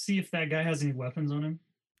I see if that guy has any weapons on him?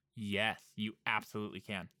 Yes, you absolutely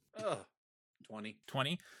can. Ugh, 20.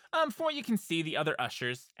 20. From what you can see, the other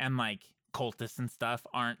ushers and like cultists and stuff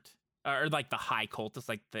aren't, or like the high cultists,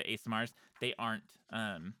 like the ASMRs, they aren't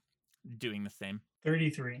doing the same.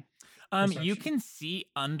 33. You Perception. can see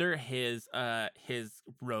under his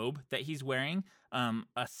robe that he's wearing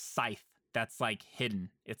a scythe that's like hidden.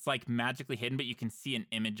 It's like magically hidden, but you can see an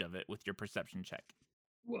image of it with your perception check.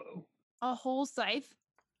 Whoa. A whole scythe?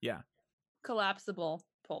 Yeah. Collapsible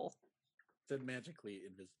pole. Said magically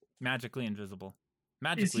invisible. Magically invisible. Is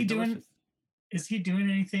Magically he doing? delicious. Is he doing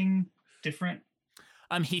anything different?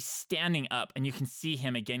 He's standing up, and you can see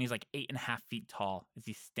him again. He's like 8.5 feet tall as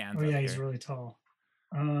he stands Oh up yeah, here. he's really tall.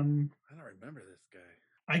 I don't remember this guy.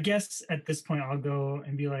 I guess at this point I'll go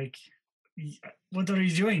and be like, "What are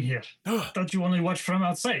you doing here? Thought you only watch from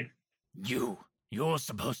outside." You're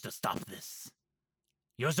supposed to stop this.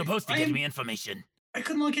 You're supposed to I give am- me information. I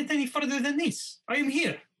could not get any further than this. I am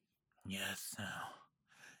here. Yes,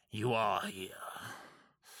 you are here.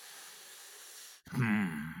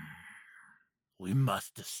 We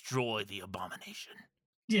must destroy the abomination.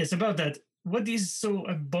 Yes, about that. What is so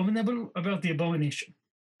abominable about the abomination?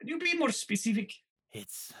 Can you be more specific?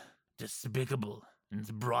 It's despicable and it's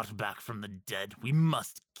brought back from the dead. We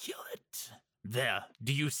must kill it. There,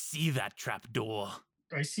 do you see that trap door?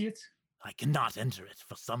 I see it. I cannot enter it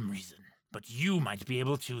for some reason, but you might be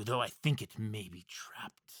able to, though I think it may be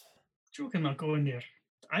trapped. You cannot go in there.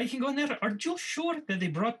 I can go in there. Are you sure that they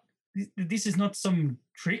brought this is not some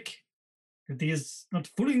trick? That they is not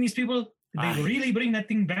fooling these people? Did they really bring that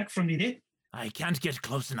thing back from the dead? I can't get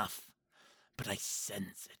close enough, but I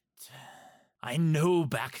sense it. I know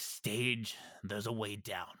backstage there's a way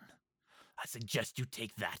down. I suggest you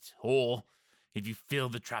take that, or if you feel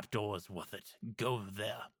the trapdoor is worth it, go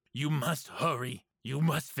there. You must hurry. You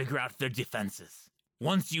must figure out their defenses.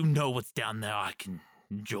 Once you know what's down there, I can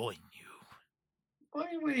join you. Why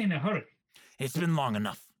are we in a hurry? It's been long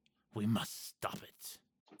enough. We must stop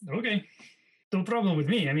it. Okay. No problem with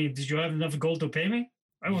me. I mean, did you have enough gold to pay me?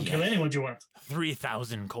 I will kill Yes. anyone you want.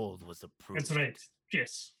 3,000 gold was approved. That's right.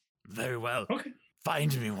 Yes. Very well. Okay.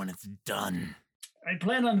 Find me when it's done. I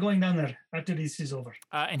plan on going down there after this is over.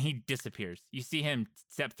 And he disappears. You see him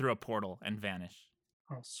step through a portal and vanish.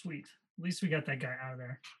 Oh, sweet. At least we got that guy out of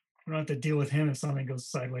there. We don't have to deal with him if something goes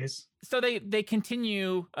sideways. So they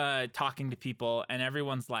continue talking to people, and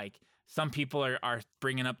everyone's like, some people are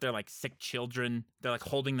bringing up their like sick children. They're like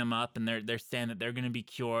holding them up, and they're saying that they're going to be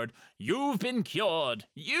cured. You've been cured.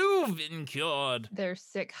 You've been cured. They're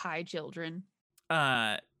sick high children.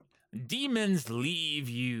 Demons leave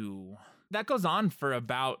you. That goes on for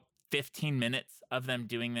about 15 minutes of them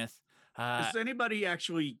doing this. Is anybody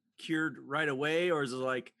actually cured right away, or is it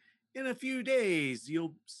like in a few days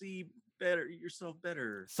you'll see better. Yourself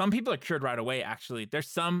better. Some people are cured right away. Actually, there's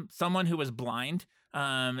someone who was blind.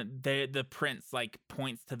 The prince like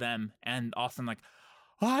points to them, and Austin like,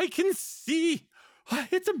 I can see.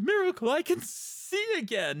 It's a miracle. I can see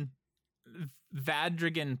again.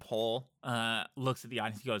 Vadrigan Pole looks at the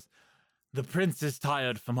audience. He goes, the prince is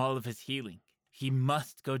tired from all of his healing. He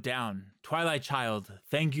must go down. Twilight Child,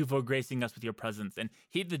 thank you for gracing us with your presence. And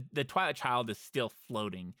the Twilight Child is still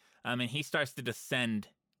floating. And he starts to descend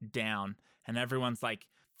down, and everyone's like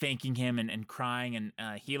thanking him and crying, and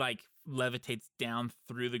he like levitates down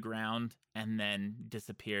through the ground and then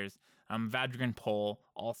disappears. Vadrigan Pole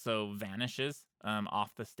also vanishes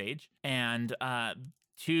off the stage, and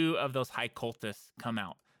two of those high cultists come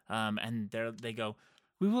out, and they go,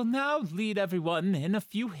 we will now lead everyone in a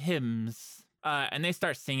few hymns. And they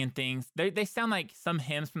start singing things. They sound like some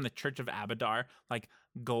hymns from the Church of Abadar, like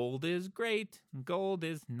gold is great, gold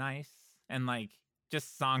is nice, and like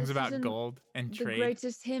just songs This about isn't gold and The trade.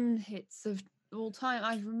 greatest hymn hits of all time.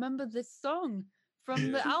 I remember this song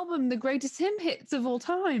from the album, The Greatest Hymn Hits of All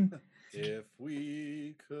Time. If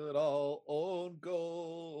we could all own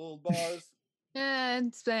gold bars.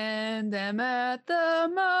 And spend them at the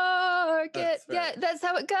market. That's right. Yeah, that's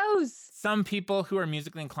how it goes. Some people who are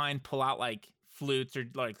musically inclined pull out like flutes or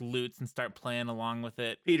like lutes and start playing along with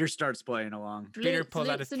it. Peter starts playing along. Peter Flutes, pulls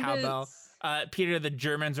out his lutes, and cowbell. boots. Peter, the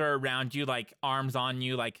Germans are around you, like arms on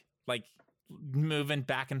you, like moving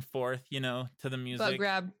back and forth, to the music. Butt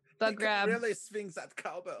grab. Butt grab. Really swings that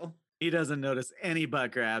cowbell. He doesn't notice any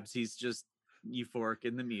butt grabs. He's just euphoric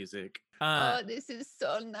in the music. Oh, this is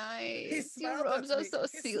so nice. Your robes are so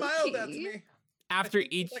He smiled at silky. me. After I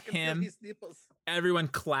each can feel hymn, his nipples. everyone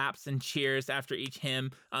claps and cheers after each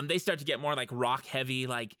hymn. They start to get more like rock heavy,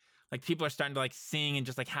 like people are starting to like sing and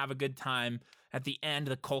just like have a good time. At the end,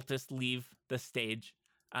 the cultists leave the stage,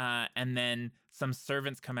 and then some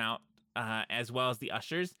servants come out, as well as the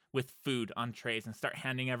ushers, with food on trays and start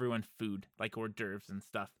handing everyone food, like hors d'oeuvres and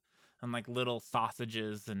stuff, and like little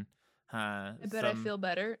sausages and. I bet I feel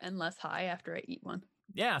better and less high after I eat one.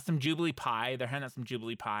 Yeah, some Jubilee pie. They're handing out some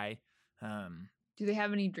Jubilee pie. Do they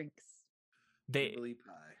have any drinks? Jubilee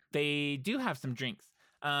pie. They do have some drinks.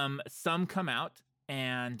 Some come out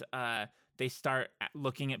and they start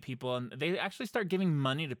looking at people, and they actually start giving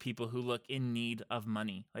money to people who look in need of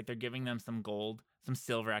money. Like they're giving them some gold, some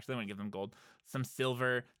silver. Actually, they won't give them gold. Some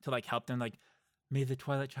silver to like help them. Like, may the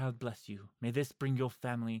Twilight Child bless you. May this bring your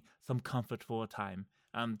family some comfort for a time.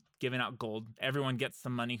 Giving out gold. Everyone gets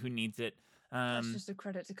some money who needs it. That's just a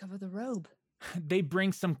credit to cover the robe. They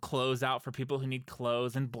bring some clothes out for people who need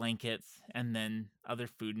clothes and blankets, and then other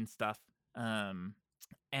food and stuff. And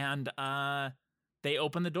they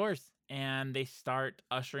open the doors and they start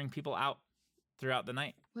ushering people out throughout the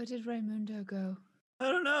night. Where did Raimundo go?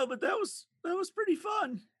 I don't know, but that was pretty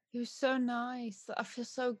fun. It was so nice. I feel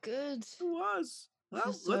so good. It was. I Well,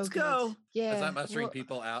 feel so let's good. go. Yeah. As I'm ushering well,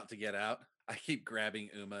 people out to get out, I keep grabbing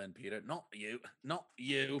Uma and Peter. Not you. Not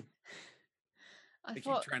you. I I keep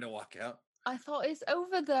thought trying to walk out. it's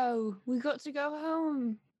over though. We got to go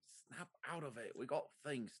home. Snap out of it. We got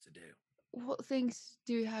things to do. What things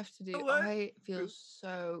do we have to do? Oh, what? I feel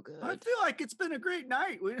so good. I feel like it's been a great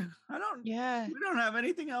night. Yeah. We don't have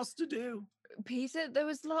anything else to do. Peter, there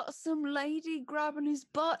was some lady grabbing his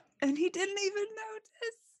butt and he didn't even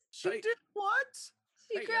notice. She Hey. did what?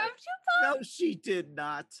 She Hey, grabbed your butt. No, she did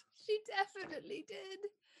not. She definitely did.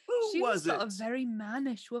 Who She was sort it? of very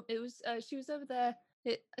mannish. It was she was over there.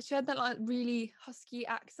 She had that like really husky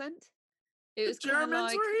accent. It The was kinda Germans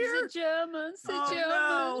like, were here? The Germans, the Oh,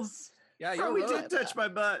 no. Germans. Yeah, Oh, your we robes, did touch my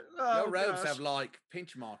butt. Oh, your robes gosh. have like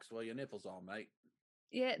pinch marks where your nipples are, mate.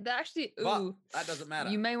 Yeah, they actually. But Ooh, that doesn't matter.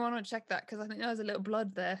 you may want to check that because I think there was a little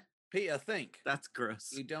blood there. Peter, think. That's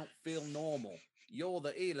gross. You don't feel normal. You're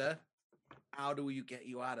the healer. How do you get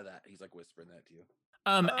you out of that? He's like whispering that to you.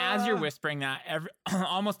 As you're whispering that,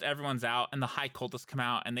 almost everyone's out, and the high cultists come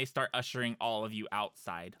out, and they start ushering all of you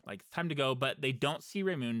outside. Like, it's time to go, but they don't see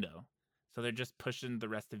Raimundo, so they're just pushing the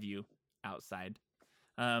rest of you outside.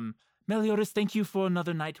 Meliodas, thank you for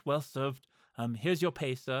another night well served. Here's your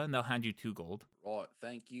pay, sir, and they'll hand you 2 gold. Right,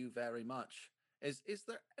 thank you very much. Is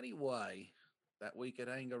there any way that we could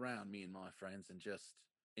hang around, me and my friends, and just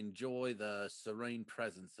enjoy the serene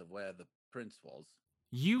presence of where the prince was?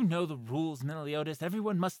 You know the rules, Meliodas.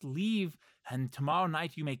 Everyone must leave, and tomorrow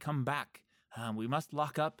night you may come back. We must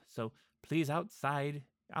lock up, so please outside.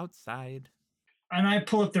 And I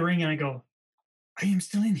pull up the ring and I go, I am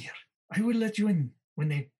still in here. I will let you in when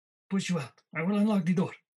they push you out. I will unlock the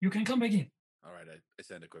door. You can come back in. All right, I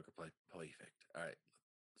send a quicker play. Perfect. All right,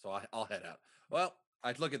 so I'll head out. Well,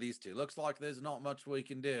 I look at these two. Looks like there's not much we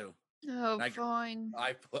can do. Oh, I- fine.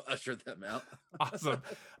 I ushered them out. Awesome.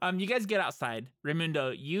 You guys get outside.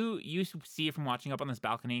 Raimundo, you see from watching up on this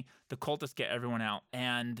balcony, the cultists get everyone out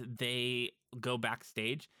and they go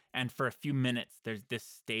backstage. And for a few minutes, this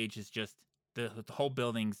stage is just the whole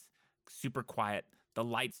building's super quiet. The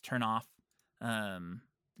lights turn off.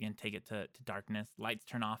 Again, take it to darkness. Lights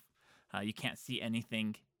turn off. You can't see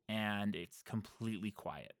anything, and it's completely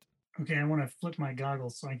quiet. Okay, I want to flip my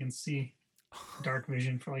goggles so I can see dark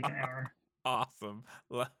vision for like an hour. Awesome.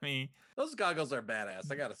 Let me. Those goggles are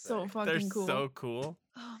badass. I gotta say. So They're fucking cool. so cool.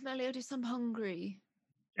 Oh, Meliodas, I'm hungry.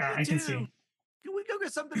 Yeah, Me I can too. see. Can we go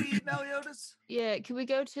get something to eat, Meliodas? Yeah, can we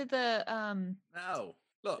go to the No,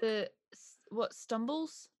 look. what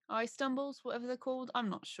stumbles? Eye stumbles, whatever they're called. I'm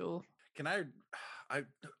not sure. Can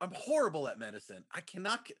I'm horrible at medicine. I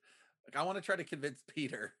cannot. Like, I want to try to convince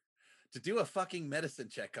Peter to do a fucking medicine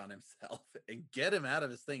check on himself and get him out of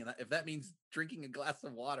his thing. And if that means drinking a glass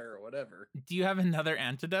of water or whatever. Do you have another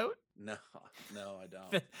antidote? No, I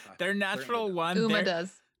don't. Their I natural certainly don't. one. Uma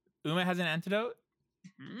does. Uma has an antidote?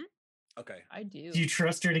 Hmm? Okay. I do. Do you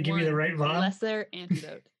trust her to give you the One right vial? lesser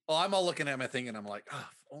antidote. Well, I'm all looking at my thing and I'm like, oh,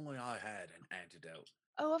 if only I had an antidote.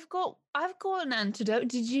 Oh, I've got an antidote.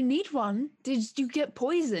 Did you need one? Did you get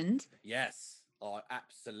poisoned? Yes. Oh, I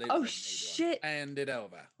absolutely. Oh, need one. shit. Hand it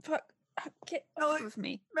over. Fuck. Get Meli- off of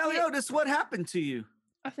me. Meliodas, what happened to you?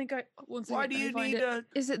 I think I once Why again, do let me you find need it.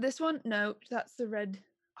 a? Is it this one? No, that's the red.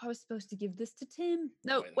 I was supposed to give this to Tim.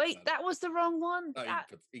 No, Wait, that's wait, not it. that was the wrong one. Oh, That,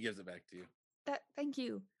 he gives it back to you. thank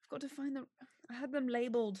you. I've got to find them. I had them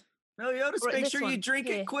labeled. Meliodas, Right, make this sure you one. drink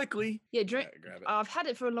Here. it quickly. Yeah, drink. Grab it. I've had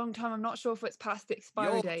it for a long time. I'm not sure if it's past the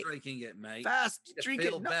expiry You're date. drinking it, mate. Fast, You drink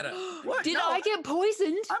feel it. No- better. What? Did No, I get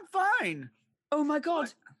poisoned? I'm fine. Oh my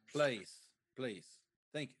god. Please.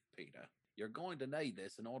 Think, Peter. You're going to need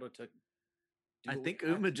this in order to. I do think it.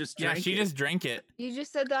 Uma just Yeah, drank she it. just drank it. You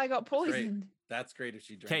just said that I got great. poisoned. That's great if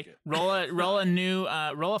she drank Okay, it.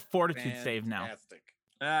 roll a fortitude save now. Fantastic.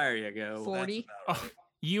 There you go. 40. That's Oh, about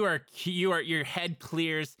right. you are your head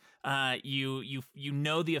clears. You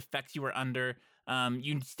know the effects you were under.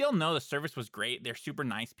 You still know the service was great. They're super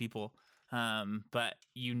nice people. But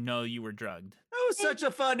you know you were drugged. That was such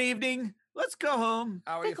a fun evening. Let's go home.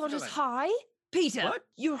 How are They you got us feeling? high. Peter, What?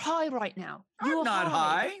 you're high right now. I'm You're not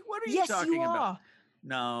high. What are you Yes, talking you about? are.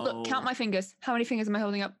 No. Look, count my fingers. How many fingers am I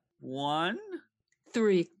holding up? 1.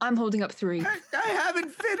 3. I'm holding up 3. I haven't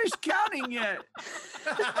finished counting yet.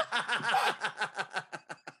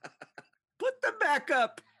 Put them back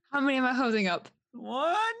up. How many am I holding up?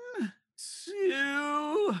 1,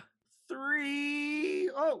 2, 3.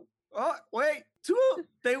 Oh, wait. 2.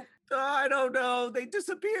 I don't know. They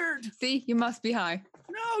disappeared. See, you must be high.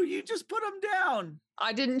 No, you just put them down.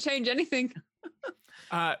 I didn't change anything.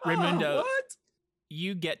 Raimundo, Oh, what?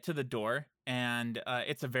 you get to the door, and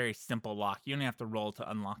it's a very simple lock. You don't have to roll to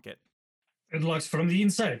unlock it. It locks from the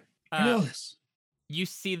inside. I know this.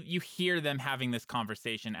 You hear them having this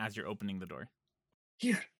conversation as you're opening the door.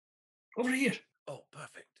 Here. Over here. Oh,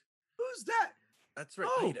 perfect. Who's that? That's right,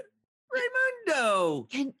 Oh. Peter. Raimundo.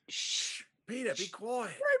 Shh. Peter, be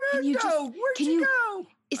quiet. Can you Raimundo, just- where'd can you you- go?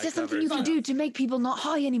 Is I there something covered you can enough. do to make people not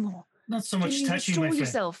high anymore? Not so Can much you touching, my restore friend.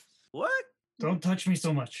 yourself? What? Don't touch me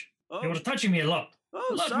so much. Oh, You were touching me a lot. A lot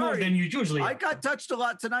more sorry. than you usually I are. got touched a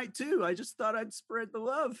lot tonight too. I just thought I'd spread the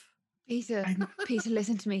love. Peter, I- Peter,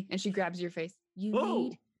 listen to me. And she grabs your face. You Whoa,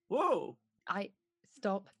 need. whoa,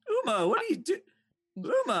 Stop. Uma, what are you doing?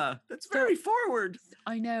 Uma, that's very forward.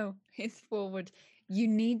 I know it's forward. You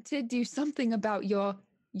need to do something about your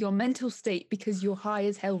mental state because you're high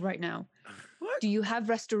as hell right now. What? Do you have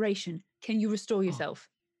restoration? Can you restore yourself?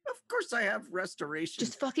 Of course, I have restoration.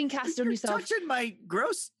 Just fucking cast it on You're yourself. touching my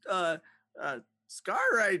gross scar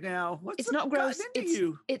right now. What's It's not gotten gross. into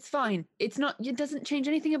you? It's fine. It's not. It doesn't change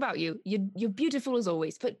anything about you. You're beautiful as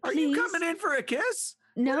always. But Are please, you coming in for a kiss?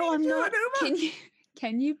 no, are you I'm doing, not. Uma?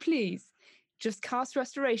 Can you please just cast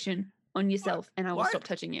restoration on yourself, and I will Why- stop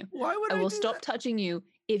touching you. Why would I will do stop that? touching you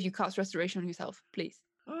if you cast restoration on yourself. Please,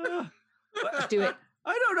 Uh, do it.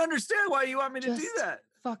 I don't understand why you want me to do Just that.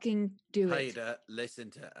 fucking do it. Peter, listen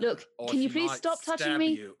to her. Look, or can you she please might stop touching stab me?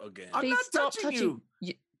 You again. I'm Please not stop touching touching.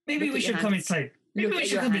 Maybe Look we at your should come hand. inside. Maybe Look we at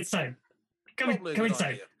should your come hand. inside. Come Probably a come good inside.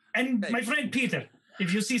 idea. And Hey. my friend Peter,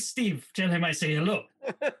 if you see Steve, tell him I say hello.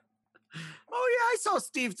 Oh yeah, I saw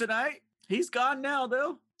Steve tonight. He's gone now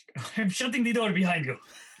though. I'm shutting the door behind you.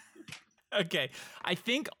 Okay, I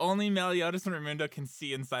think only Meliodas and Raimundo can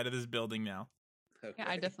see inside of this building now. Yeah, I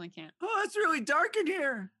Okay. definitely can't. Oh, it's really dark in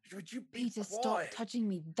here. Would you be Peter, stop quiet? touching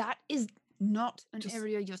me. That is not an Just-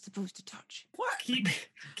 area you're supposed to touch. What? Keep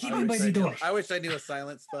I him by wish the I knew- door. I wish I knew a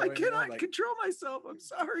silence spell. I right now, cannot like- control myself. I'm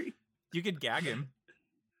sorry. You could gag him.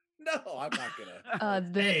 No, I'm not gonna.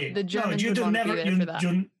 The Germans you would do want to never, be there for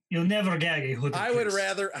that. you'll never gag a hooded I would priest.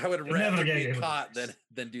 rather never be gag a caught hooded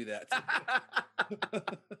than do that.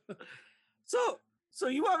 So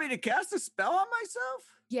you want me to cast a spell on myself?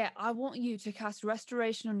 Yeah, I want you to cast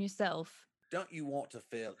Restoration on yourself. Don't you want to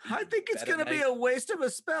feel? I even think it's better, going to be mate? a waste of a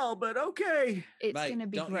spell, but okay. It's Mate, going to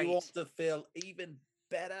be don't great. you want to feel even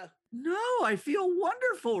better? No, I feel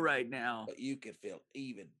wonderful right now. But you could feel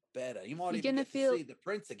even better. You might You're even gonna get feel- to see the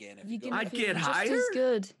prince again if you You're go. gonna I'd feel get just higher? as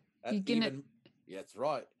good. That's You're gonna. even. Yeah, that's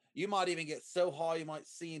right. You might even get so high you might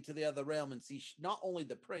see into the other realm and see not only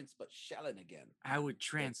the prince but Shellen again. I would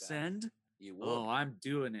transcend. You would. Oh, I'm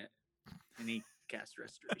doing it. And he cast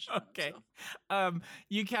restoration. on Okay. himself.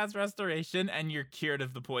 You cast restoration and you're cured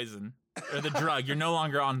of the poison or the drug. You're no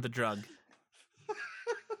longer on the drug.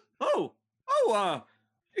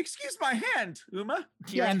 Excuse my hand, Uma.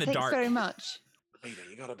 You're in the thanks dark. very much. Peter,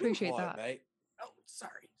 you gotta be Appreciate quiet, that. mate. Oh,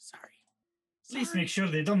 sorry. Please make sure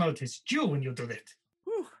they don't notice you when you do that.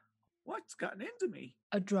 Whew, what's gotten into me?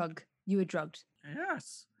 A drug. You were drugged.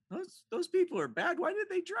 Yes, those people are bad. Why did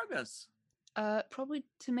they drug us? Probably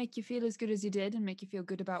to make you feel as good as you did and make you feel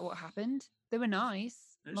good about what happened. They were nice.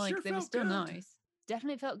 It Like sure they were felt still good. nice.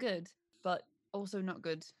 Definitely felt good, but also not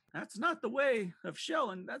good. That's not the way of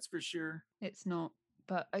Shellen, that's for sure. It's not.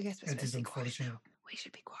 But I guess we're That supposed is to be quiet. unfortunate. now. We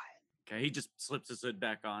should be quiet. Okay, he just slips his hood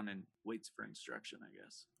back on and waits for instruction, I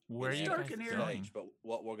guess. Where are It's you dark guys in here. going? But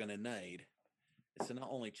what we're gonna need is to not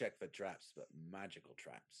only check for traps, but magical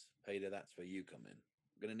traps. Peter, that's where you come in.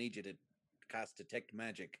 I'm gonna need you to cast detect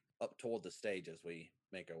magic up toward the stage as we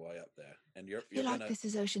make our way up there. And I feel like this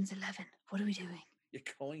is Ocean's 11. What are we doing? you're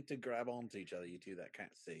going to grab onto each other, you two that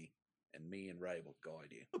can't see, and me and Ray will guide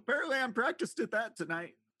you. Apparently, I'm practiced at that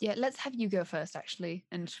tonight. Yeah, let's have you go first, actually,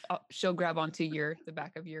 and she'll grab onto the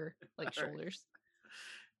back of your All right. shoulders.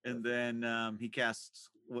 And then he casts,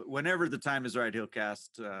 whenever the time is right, he'll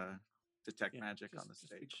cast detect magic on the Just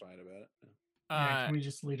be stage. quiet about it. Yeah, can we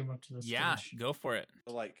just lead him up to the Yeah, stage? go for it.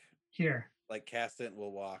 So like Here. cast it and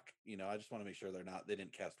we'll walk. I just want to make sure they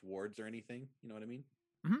didn't cast wards or anything. You know what I mean?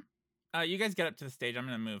 You guys get up to the stage. I'm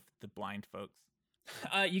gonna move the blind folks.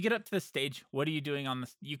 You get up to the stage. What are you doing on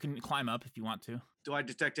this? You can climb up if you want to. Do I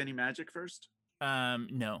detect any magic first?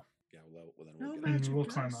 No. Yeah, well then No we'll get And magic we'll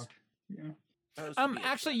climb does. up. Yeah. Supposed to be a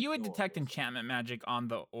Actually, you would trapdoor, detect wasn't it? enchantment magic on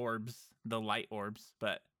the orbs, the light orbs,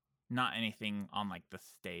 but not anything on like the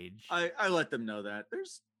stage. I let them know that.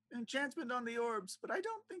 There's enchantment on the orbs, but I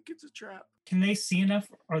don't think it's a trap. Can they see enough?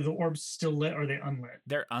 Are the orbs still lit or are they unlit?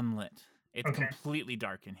 They're unlit. It's Okay. completely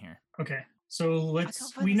dark in here. Okay. So can't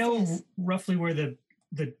find we the know stairs. roughly where the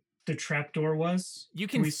trap door was. You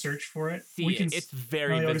can we search for it? See We it. can It's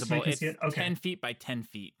very Meliodas, we visible. can It's see it? Okay. 10 feet by 10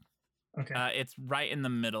 feet. Okay. It's right in the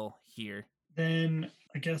middle here. Then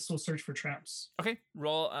I guess we'll search for traps. Okay,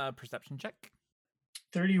 roll a perception check.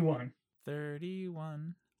 31.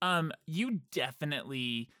 31. You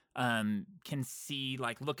definitely can see,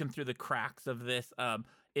 like, looking through the cracks of this,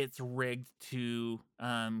 it's rigged to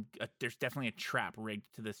there's definitely a trap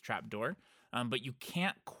rigged to this trap door, but you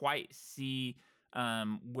can't quite see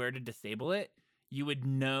where to disable it. You would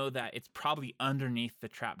know that it's probably underneath the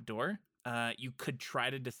trap door. You could try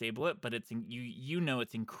to disable it, but it's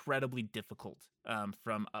it's incredibly difficult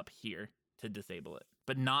from up here to disable it,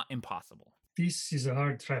 but not impossible. This is a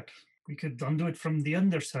hard trap. We could undo it from the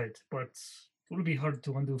underside, but it will be hard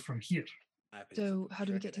to undo from here. Happy So how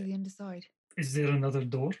do we check get to it the out. underside? Is there another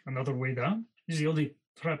door, another way down? This is the only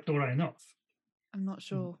trap door I know of. I'm not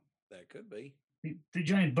sure. There could be. The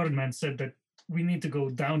giant birdman said that we need to go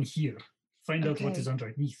down here, find out what Okay. is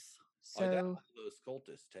underneath. I doubt So those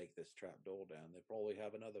cultists take this trap door down. They probably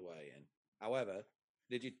have another way in. However,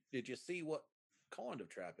 did you see what kind of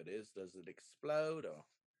trap it is? Does it explode or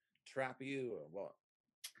trap you or what?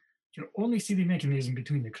 You only see the mechanism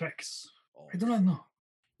between the cracks. Or I do not know.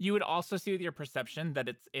 You would also see with your perception that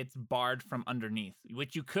it's barred from underneath,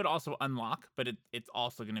 which you could also unlock, but it's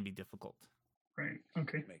also going to be difficult. Right.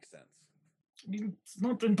 Okay. makes sense. I mean, it's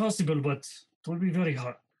not impossible, but it will be very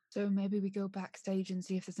hard. so maybe we go backstage and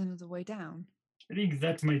see if there's another way down. I think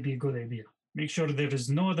that might be a good idea. Make sure there is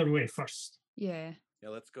no other way first. Yeah. Yeah,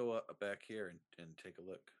 let's go up back here and take a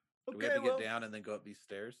look. Do we Okay, have to get well, down and then go up these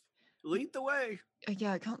stairs? lead the way.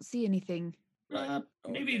 Yeah, I can't see anything. Right.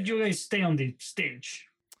 Maybe yeah. you guys stay on the stage.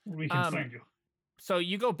 We can find you. So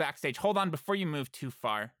you go backstage. Hold on, before you move too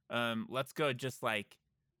far. Let's go just like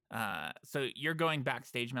so you're going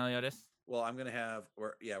backstage, Meliodas? Well, I'm gonna have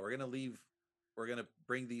we're gonna leave. We're gonna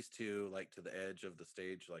bring these two like to the edge of the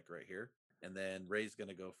stage, like right here, and then Ray's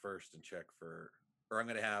gonna go first and check for, or I'm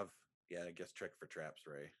gonna have I guess check for traps,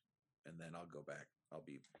 Ray, and then I'll go back. I'll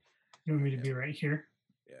be You want me to be right here?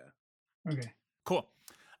 yeah. Okay. Cool.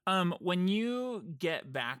 When you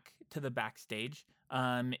get back to the backstage,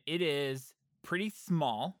 it is pretty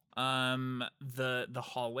small. The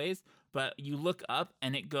hallways, but you look up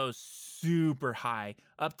and it goes super high.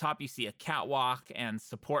 Up top, you see a catwalk and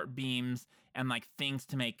support beams and like things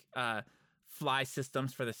to make fly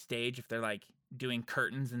systems for the stage if they're like doing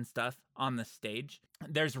curtains and stuff on the stage.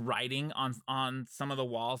 There's writing on some of the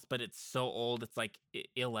walls, but it's so old it's like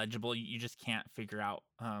illegible. You just can't figure out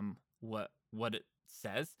what it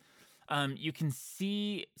says. You can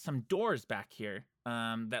see some doors back here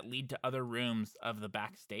that lead to other rooms of the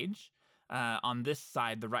backstage. On this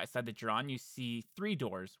side, the right side that you're on, you see 3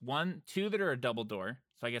 doors. 2 that are a double door,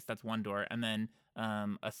 so I guess that's one door, and then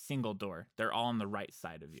a single door. They're all on the right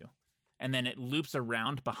side of you. And then it loops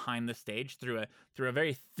around behind the stage through a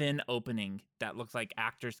very thin opening that looks like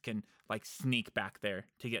actors can like sneak back there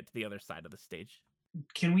to get to the other side of the stage.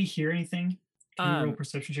 Can we hear anything? Can we roll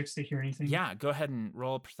perception checks to hear anything? Yeah, go ahead and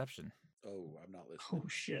roll perception. Oh, I'm not listening. Oh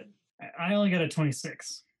shit! I only got a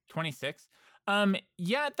 26. 26.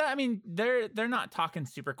 Yeah, I mean, they're not talking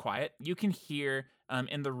super quiet. You can hear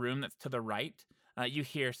in the room that's to the right. You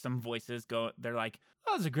hear some voices go. They're like,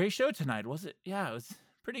 "Oh, it was a great show tonight, was it? Yeah, it was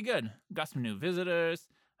pretty good. Got some new visitors.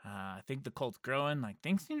 I think the cult's growing. Like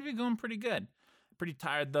things seem to be going pretty good. Pretty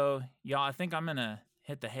tired though, y'all. I think I'm gonna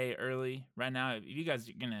hit the hay early right now. If you guys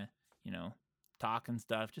are gonna, talk and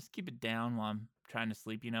stuff, just keep it down while I'm trying to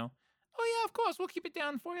sleep. Oh yeah, of course, we'll keep it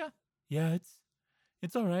down for you. Yeah,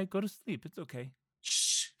 it's all right. Go to sleep. It's okay.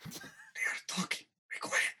 Shh! They are talking. Be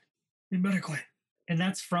quiet. We better quiet. And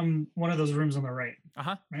that's from one of those rooms on the right.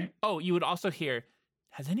 Uh-huh. Right? Oh, you would also hear,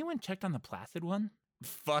 has anyone checked on the Placid one?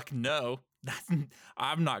 Fuck no.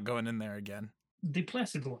 I'm not going in there again. The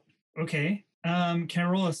Placid one. Okay. Can I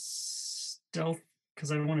roll a stealth?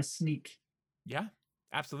 Because I want to sneak. Yeah,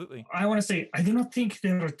 absolutely. I want to say, I do not think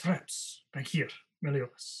there are traps back here,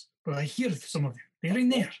 Meliodas. But I hear some of them. They're in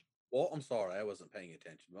there. Well, I'm sorry. I wasn't paying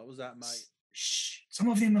attention. What was that, mate? Shh. Some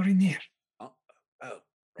of them are in there. Oh,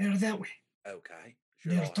 They are that way. okay.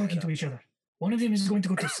 They are talking to each other. One of them is going to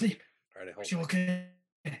go to sleep. All right, She okay?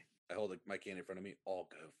 I hold my can in front of me. I'll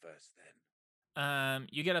go first then.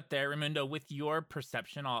 You get up there, Raimundo, with your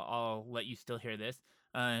perception. I'll let you still hear this.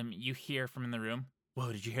 You hear from in the room.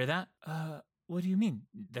 Whoa, did you hear that? What do you mean?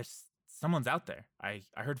 There's someone's out there. I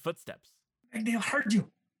heard footsteps. They heard you.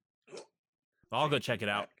 I'll go check it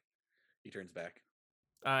out. He turns back.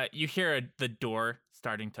 You hear the door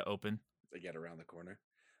starting to open. I get around the corner.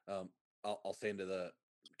 I'll say into the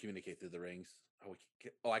communicate through the rings.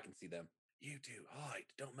 I can see them. You two hide.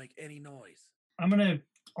 Don't make any noise. I'm gonna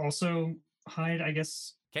also hide, I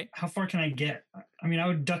guess. Okay. How far can I get? I mean, I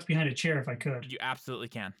would duck behind a chair if I could. You absolutely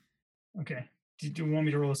can. Okay. Do you want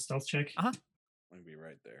me to roll a stealth check? Uh-huh. I'm gonna be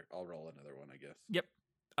right there. I'll roll another one, I guess.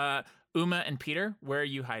 Yep. Uma and Peter, where are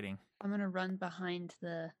you hiding? I'm gonna run behind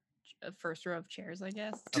the first row of chairs, I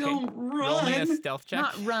guess. Okay. Don't Roll me a run. stealth check.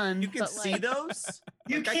 Not run. You can but see like, those?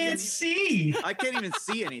 You Like, can't see. I can't even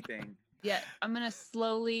see anything. Yeah, I'm gonna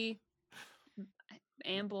slowly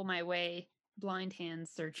amble my way, blind hands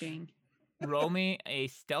searching. Roll me a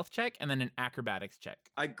stealth check and then an acrobatics check.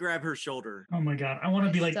 I grab her shoulder. Oh my god. I want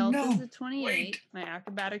to be like, Stealth no. was a 28. wait. My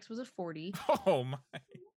acrobatics was a 40. Oh my.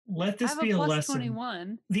 Let I this have be a a plus lesson.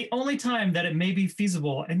 21. The only time that it may be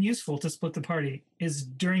feasible and useful to split the party is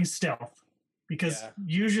during stealth. Because Yeah.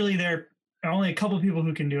 usually there are only a couple people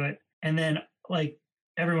who can do it. And then, like,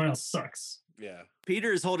 everyone else sucks. Yeah.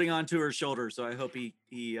 Peter is holding on to her shoulder, so I hope he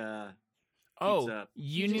Oh, up.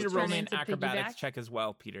 you You need to just roll turn me an into acrobatics piggyback? check as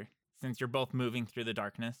well, Peter, since you're both moving through the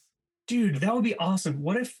darkness. Dude, that would be awesome.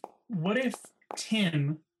 What if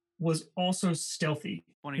Tim was also stealthy?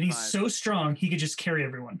 And 25. he's so strong he could just carry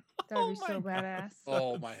everyone. That would be my so God. badass.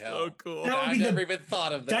 Oh my hell. So cool. That would I be never the- even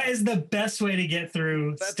thought of that. That is the best way to get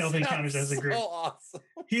through That stealth encounters sounds as a group. So awesome.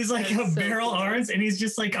 He's like That a is so barrel cool. arms and he's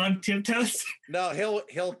just like on tiptoes. No,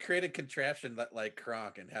 he'll create a contraption that like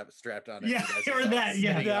Kronk and have it strapped on it. Yeah, You guys or are that,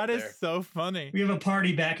 yeah. sitting up That is there. so funny. We have a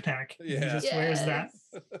party backpack. He Yeah. just wears that.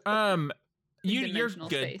 Yes. You're Dimensional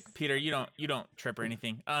good, space. Peter. You don't trip or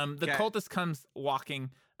anything. The Okay. cultist comes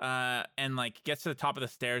walking and like gets to the top of the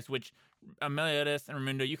stairs, which Meliodas and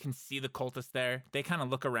Raimundo, you can see the cultist there. They kind of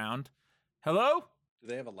look around. Hello? Do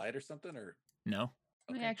they have a light or something or No.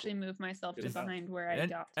 Let me Okay, actually move myself Good to enough. behind where I An-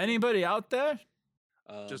 got. to. Anybody out there?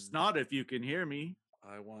 cool. Just not if you can hear me.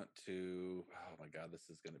 I want to. Oh my god, this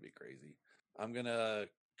is gonna be crazy. I'm gonna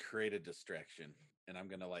create a distraction, and I'm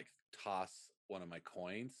gonna like toss one of my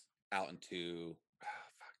coins out into.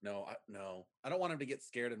 Fuck no, no. I don't want him to get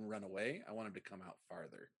scared and run away. I want him to come out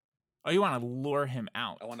farther. Oh, you want to lure him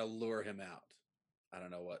out? I want to lure him out. I don't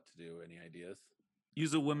know what to do. Any ideas?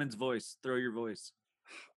 Use a woman's voice. Throw your voice.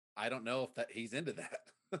 I don't know if he's into that.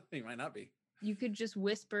 He might not be. You could just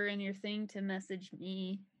whisper in your thing to message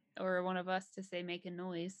me or one of us to say make a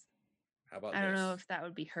noise. How about I don't know this? if that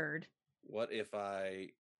would be heard. What if I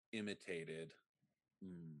imitated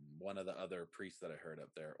one of the other priests that I heard up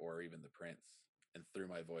there, or even the prince, and threw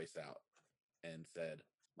my voice out and said,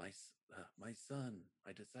 my son,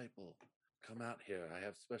 my disciple, come out here. I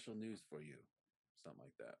have special news for you. Something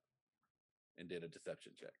like that. And did a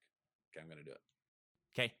deception check. Okay, I'm going to do it.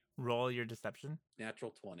 Okay, roll your deception.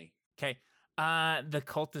 Natural 20. Okay. The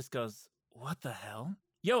cultist goes, "What the hell?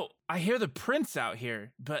 Yo, I hear the prince out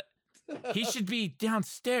here, but he should be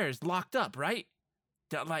downstairs locked up, right?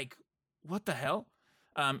 Like, what the hell?"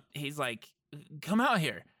 He's like, "Come out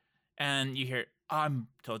here." And you hear,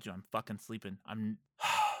 told you I'm fucking sleeping. I'm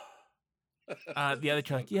the other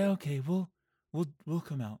two are like, "Yeah, okay, we'll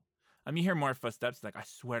come out." You hear more footsteps, like, "I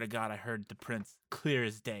swear to God, I heard the prince clear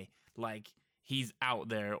as day. Like, he's out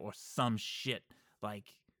there or some shit.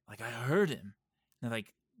 Like I heard him." And they're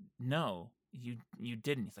like, "No, you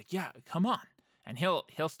didn't." He's like, "Yeah, come on." And he'll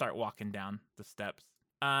start walking down the steps.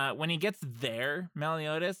 When he gets there,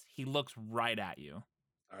 Meliodas, he looks right at you.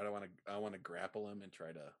 All right, I want to grapple him and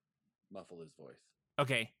try to muffle his voice.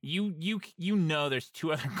 Okay, you know there's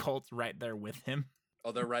two other cults right there with him.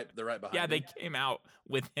 Oh, they're right behind Yeah, they him? came out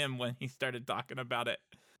with him when he started talking about it.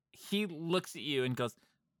 He looks at you and goes,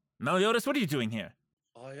 "Meliodas, what are you doing here?"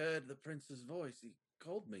 I heard the prince's voice. He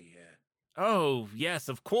called me here. "Oh, yes,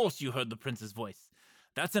 of course you heard the prince's voice.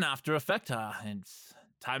 That's an after effect. It's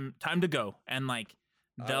time to go." And like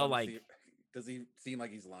they'll like Does he seem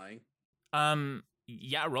like he's lying?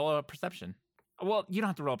 Yeah, roll a perception. Well, you don't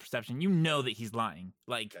have to roll a perception. You know that he's lying.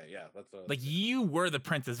 Like, Okay, yeah, that's what I was like saying. you were the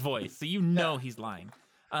prince's voice, so you know he's lying.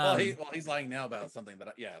 He's lying now about something that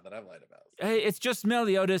I've lied about. Hey, it's just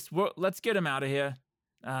Meliodas. Let's get him out of here.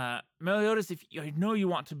 Meliodas, if I know you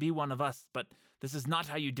want to be one of us, but this is not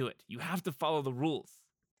how you do it. You have to follow the rules.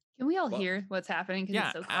 Can we all hear what's happening? 'Cause Yeah,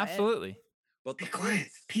 it's so quiet? absolutely. But Be the quiet,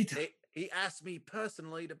 prince, Peter. He asked me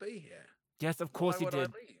personally to be here. Yes, of course Why he would did.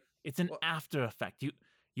 I leave? It's an What? after effect.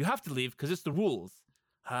 You have to leave because it's the rules.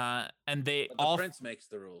 And they But the all prince makes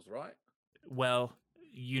the rules, right? well,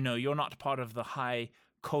 you're not part of the high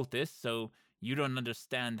cultists, so you don't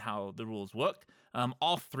understand how the rules work.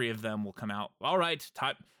 All three of them will come out. All right,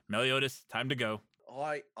 Meliodas, time to go.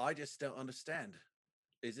 I just don't understand.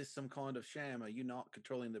 Is this some kind of sham? Are you not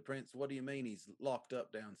controlling the prince? What do you mean he's locked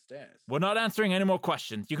up downstairs? We're not answering any more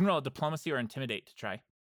questions. You can roll diplomacy or intimidate to try.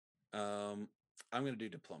 I'm gonna do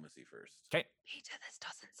diplomacy first. Okay. Peter, this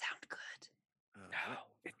doesn't sound good. No,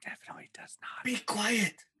 it definitely does not. Be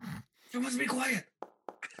quiet. You must be quiet.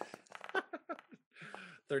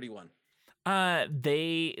 31.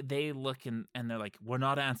 They look and they're like, "We're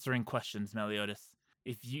not answering questions, Meliodas.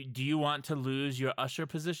 Do you want to lose your usher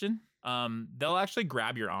position? They'll actually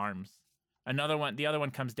grab your arms. The other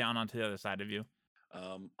one comes down onto the other side of you.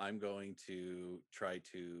 I'm going to try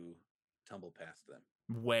to tumble past them.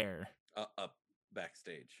 Where? Up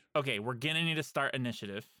backstage. Okay, we're gonna need to start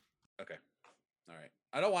initiative. Okay. All right.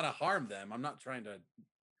 I don't want to harm them. I'm not trying to.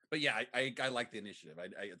 But yeah, I like the initiative.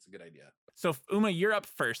 It's a good idea. So Uma, you're up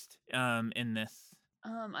first. In this.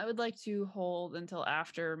 I would like to hold until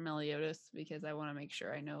after Meliodas because I want to make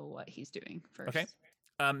sure I know what he's doing first. Okay.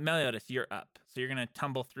 Meliodas, you're up. So you're gonna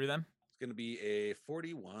tumble through them. It's gonna be a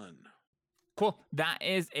 41. Cool. That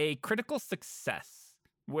is a critical success.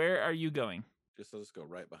 Where are you going? I'll just go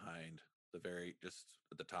right behind just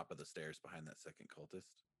at the top of the stairs behind that second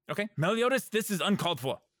cultist. Okay. Meliodas, this is uncalled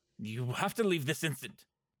for. You have to leave this instant.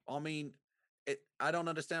 I mean, I don't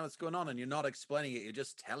understand what's going on, and you're not explaining it. You're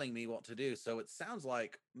just telling me what to do. So it sounds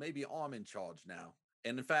like maybe I'm in charge now.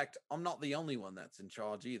 And in fact, I'm not the only one that's in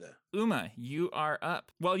charge either. Uma, you are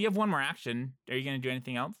up. Well, you have one more action. Are you going to do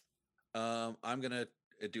anything else? I'm going to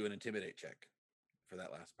do an intimidate check for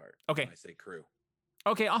that last part. Okay. When I say crew.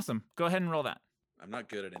 Okay, awesome. Go ahead and roll that. I'm not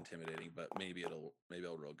good at intimidating, but maybe I'll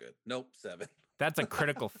roll good. Nope, 7. That's a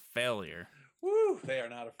critical failure. Woo! They are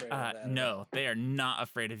not afraid of that. at No, all. they are not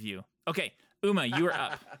afraid of you. Okay, Uma, you are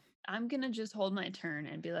up. I'm going to just hold my turn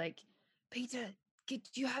and be like, Peter, do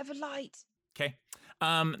you have a light? Okay.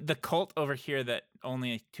 The cult over here that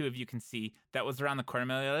only two of you can see, that was around the corner,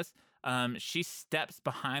 Meliodas, she steps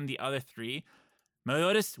behind the other three.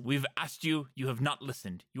 Meliodas, we've asked you. You have not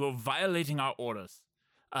listened. You are violating our orders.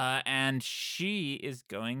 And she is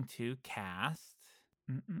going to cast...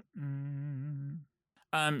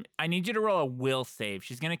 I need you to roll a will save.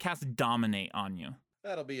 She's going to cast Dominate on you.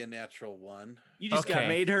 That'll be a natural one. You just got Okay.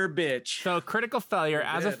 made her bitch. So critical failure. Oh,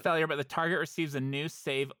 As a good. failure, but the target receives a new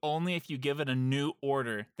save only if you give it a new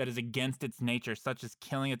order that is against its nature, such as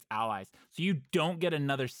killing its allies. So you don't get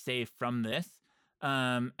another save from this,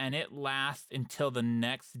 and it lasts until the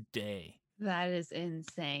next day. That is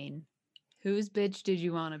insane. Whose bitch did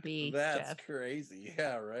you want to be, That's Jeff? crazy.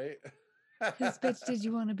 Yeah, right. Whose bitch did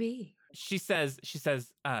you want to be? She says,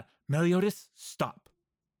 Meliodas, stop.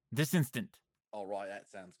 This instant. All right, that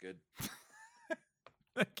sounds good.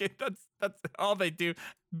 Okay, that's all they do.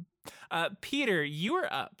 Peter, you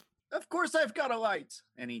are up. Of course I've got a light.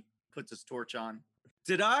 And he puts his torch on.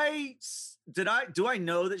 Do I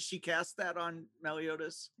know that she cast that on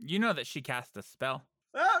Meliodas? You know that she cast a spell.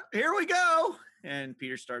 Oh, here we go. And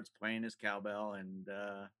Peter starts playing his cowbell and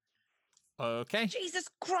Okay. Jesus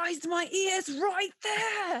Christ, my ear's right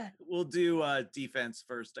there. we'll do defense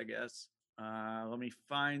first, I guess. Let me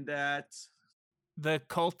find that. The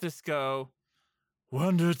cultists go, we're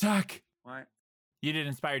under attack. What? You did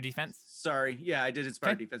inspire defense? Sorry. Yeah, I did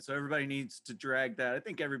inspire Okay. defense. So everybody needs to drag that. I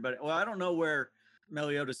think everybody. Well, I don't know where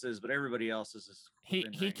Meliodas is, but everybody else is. He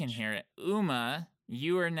can hear it. Uma,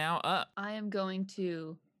 you are now up. I am going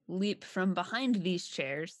to leap from behind these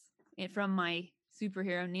chairs and from my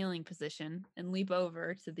superhero kneeling position and leap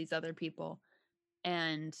over to these other people.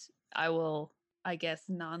 And I will, I guess,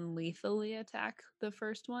 non-lethally attack the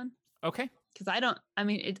first one. Okay. Because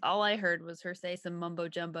all I heard was her say some mumbo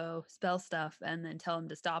jumbo spell stuff and then tell him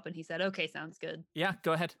to stop. And he said, okay, sounds good. Yeah,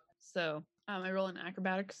 go ahead. So I roll in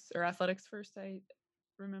acrobatics or athletics first, I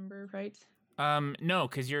remember, right? No,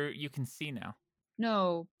 because you can see now.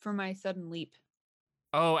 No, for my sudden leap.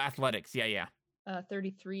 Oh, athletics. Yeah.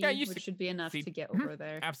 33, Yeah, you which see- should be enough see- to get Mhm. over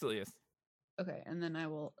there. Absolutely is. Okay, and then I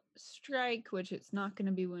will strike, which it's not going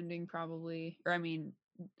to be wounding probably. Or I mean,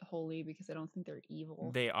 holy, because I don't think they're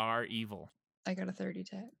evil. They are evil. I got a 30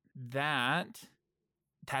 to hit.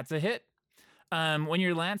 That's a hit. When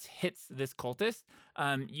your lance hits this cultist,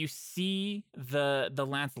 you see the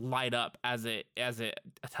lance light up as it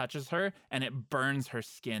touches her, and it burns her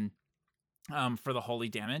skin for the holy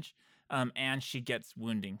damage. And she gets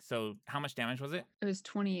wounding. So how much damage was it? It was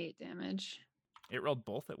 28 damage. It rolled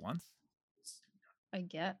both at once. I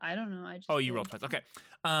don't know. I just Oh, you did. rolled twice. Okay.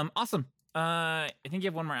 Awesome. I think you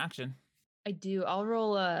have one more action. I do. I'll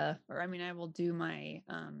roll I will do my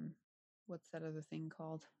what's that other thing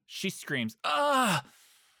called? She screams, "Ah!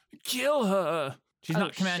 Kill her!" She's Oh,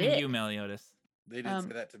 not commanding shit. you, Meliodas. They didn't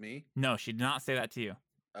say that to me. No, she did not say that to you.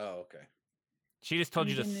 Oh, okay. She just told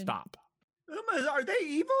you to I'm gonna- stop. Uma, are they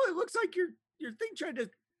evil? It looks like your thing tried to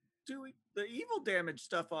do the evil damage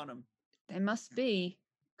stuff on them. They must be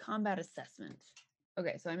combat assessment.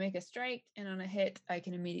 Okay, so I make a strike, and on a hit, I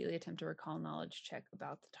can immediately attempt a recall knowledge check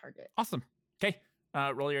about the target. Awesome. Okay.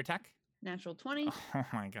 Roll your attack. Natural 20, Oh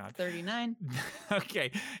my god. 39.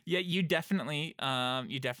 Okay. Yeah, you definitely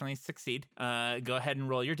succeed. Go ahead and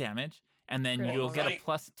roll your damage, and then Critical. you'll get a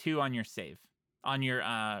Alright. +2 on your save, on your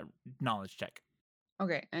knowledge check.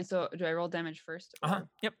 Okay, and so do I roll damage first?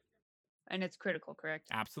 Yep. And it's critical, correct?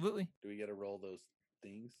 Absolutely. Do we get to roll those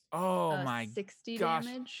things? Oh my 60 gosh.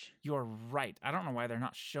 damage. You're right. I don't know why they're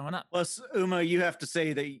not showing up. Plus, Uma, you have to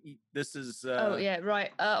say that this is. Oh, yeah,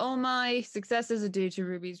 right. All my successes are due to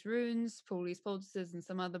Ruby's runes, Paulie's poultices, and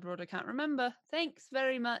some other broad I can't remember. Thanks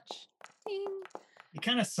very much. Ding. You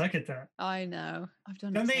kind of suck at that. I know. I've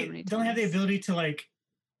done Don't it so they many don't have the times. ability to like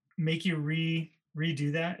make you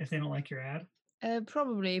redo that if they don't like your ad?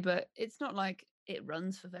 Probably, but it's not like it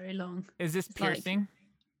runs for very long. Is this It's like- piercing?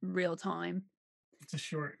 Real time. It's a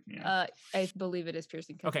short. Yeah. I believe it is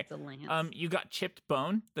piercing because Okay, it's a lance. You got chipped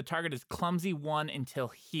bone. The target is clumsy 1 until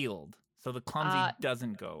healed. So the clumsy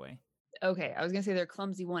doesn't go away. Okay, I was gonna say they're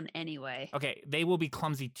clumsy 1 anyway. Okay, they will be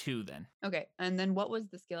clumsy 2 then. Okay, and then what was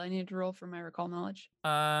the skill I needed to roll for my recall knowledge?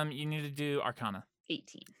 You need to do Arcana.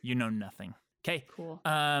 18. You know nothing. Okay. Cool.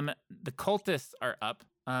 The cultists are up.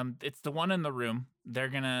 It's the one in the room. They're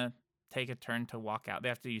gonna take a turn to walk out. They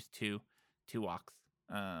have to use two walks.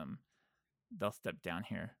 They'll step down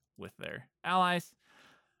here with their allies.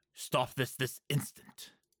 Stop this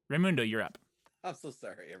instant. Raimundo, you're up. I'm so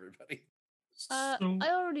sorry, everybody. So- I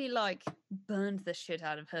already burned the shit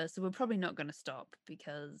out of her, so we're probably not gonna stop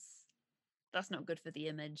because that's not good for the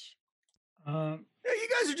image. Yeah, you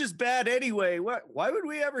guys are just bad anyway. Why would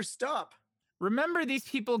we ever stop? Remember, these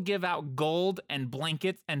people give out gold and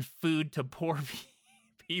blankets and food to poor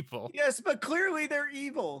people. Yes, but clearly they're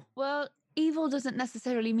evil. Well, evil doesn't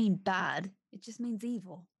necessarily mean bad. It just means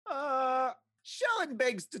evil. Shellen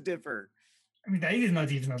begs to differ. I mean, I did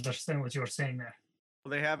not even understand what you were saying there.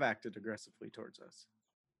 Well, they have acted aggressively towards us.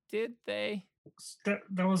 Did they? That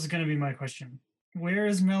was going to be my question. Where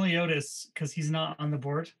is Meliodas? Because he's not on the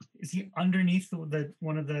board. Is he underneath the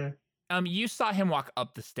one of the? You saw him walk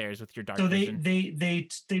up the stairs with your dark So vision.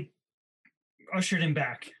 they ushered him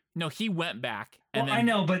back. No, he went back. Well, I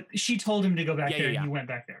know, but she told him to go back Yeah, there, yeah, and he went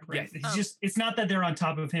back there. Right? Yes. It's not that they're on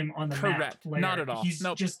top of him on the map. Correct. Layer. Not at all. He's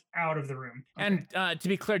Nope. just out of the room. Okay. And to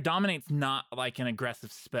be clear, Dominate's not like an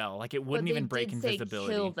aggressive spell. Like it wouldn't But even they break did say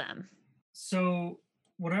invisibility. kill them. So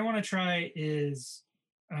what I want to try is,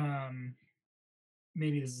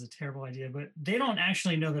 maybe this is a terrible idea, but they don't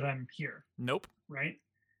actually know that I'm here, Nope. right?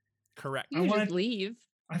 Correct. You can just leave.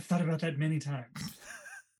 I've thought about that many times.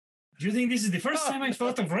 Do you think this is the first time I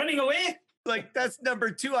thought of running away? Like, that's number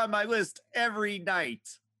 2 on my list every night.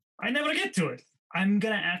 I never get to it. I'm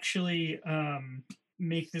gonna actually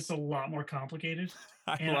make this a lot more complicated.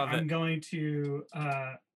 I love I'm it. going to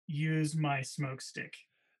use my smoke stick.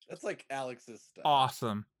 That's like Alex's stuff.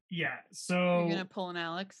 Awesome. Yeah, You're so gonna pull an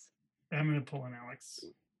Alex. I'm gonna pull an Alex.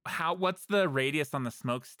 What's the radius on the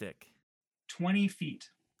smoke stick? 20 feet.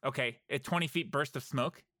 Okay, a 20 feet burst of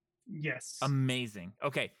smoke. Yes. Amazing.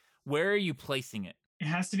 Okay, where are you placing it? It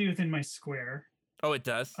has to be within my square. Oh, it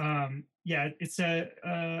does. Yeah, it's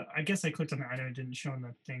I guess I clicked on the item, it didn't show on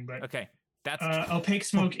the thing, but Okay, that's opaque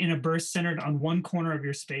smoke in a burst centered on one corner of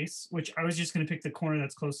your space, which I was just going to pick the corner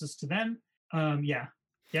that's closest to them. Yeah,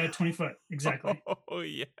 20 foot, exactly. Oh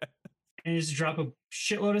yeah. And just drop a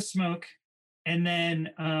shitload of smoke. And then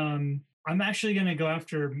I'm actually going to go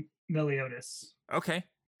after Meliodas. Okay.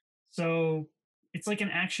 So it's like an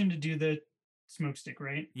action to do the smoke stick,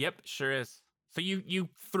 right? Yep, sure is. So you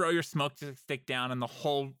throw your smoke stick down, and the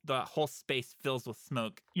whole space fills with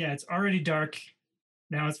smoke. Yeah, it's already dark.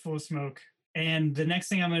 Now it's full of smoke. And the next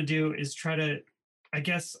thing I'm going to do is try to, I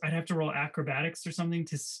guess I'd have to roll acrobatics or something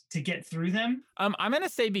to get through them. I'm gonna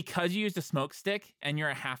say because you used a smoke stick and you're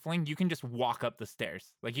a halfling, you can just walk up the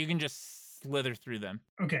stairs. Like you can just slither through them.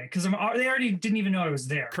 Okay, because they already didn't even know I was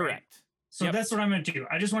there. Correct. Right? So Yep. that's what I'm going to do.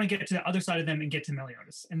 I just want to get to the other side of them and get to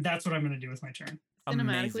Meliodas. And that's what I'm going to do with my turn. Cinematically,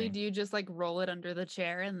 Amazing. do you just like roll it under the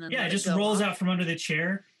chair and then? Yeah, let it it just go rolls off? out from under the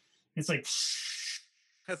chair. It's like,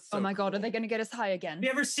 That's Oh so my god, are cool. they gonna get us high again? have you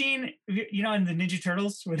ever seen, in the Ninja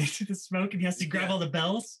Turtles where they do the smoke and he has to grab Yeah. all the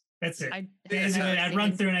bells? That's it. I And then I have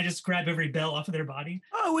run seen- through and I just grab every bell off of their body.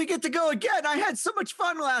 Oh, we get to go again. I had so much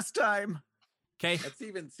fun last time. Okay, That's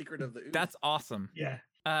even Secret of the Ooze. that's awesome. Yeah.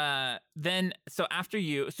 Then so after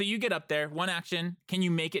you get up there, one action. Can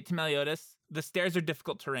you make it to Meliodas? The stairs are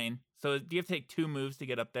difficult terrain, so do you have to take 2 moves to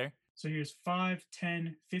get up there? So here's 5,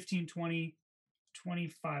 10, 15, 20,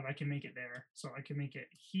 25. I can make it there. So I can make it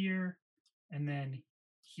here and then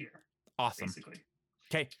here, Awesome. basically.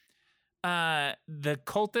 Okay. The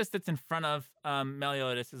cultist that's in front of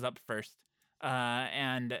Meliodas is up first,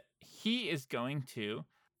 and he is going to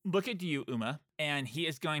look at you, Uma, and he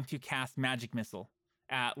is going to cast Magic Missile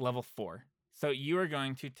at level 4. So you are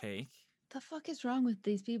going to take. The fuck is wrong with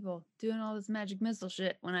these people doing all this magic missile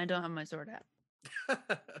shit when I don't have my sword out?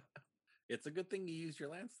 It's a good thing you use your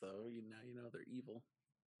lance, though. Now you know they're evil.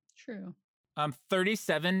 True.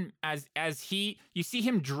 37 as you see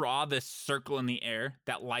him draw this circle in the air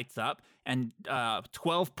that lights up, and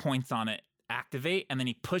 12 points on it activate, and then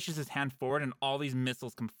he pushes his hand forward and all these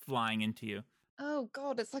missiles come flying into you. Oh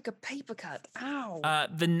god, it's like a paper cut. Ow.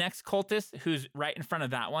 The next cultist, who's right in front of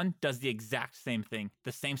that one, does the exact same thing,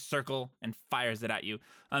 the same circle, and fires it at you.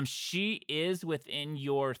 She is within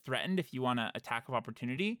your threatened if you want to attack of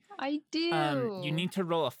opportunity. I do. You need to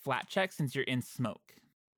roll a flat check since you're in smoke.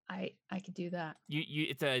 I could do that.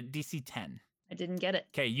 It's a DC 10. I didn't get it.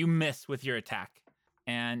 Okay, you miss with your attack,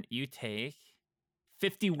 and you take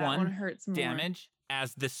That 51 one hurts more. damage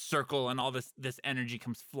as this circle and all this energy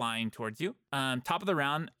comes flying towards you. Top of the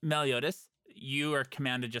round, Meliodas, you are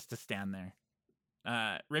commanded just to stand there.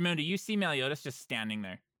 Raimundo, you see Meliodas just standing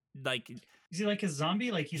there. Like, Is he like a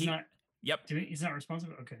zombie? Like he's not yep, he's not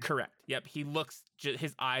responsible? Okay. correct. Yep, he looks,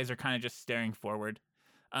 his eyes are kind of just staring forward.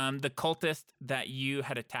 The cultist that you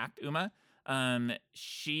had attacked, Uma,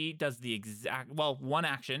 she does the exact, one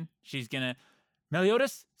action. She's gonna,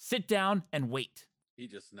 Meliodas, sit down and wait. He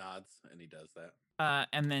just nods and he does that.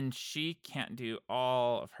 And then she can't do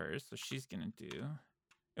all of hers, so she's gonna do.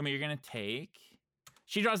 Uma, you're gonna take.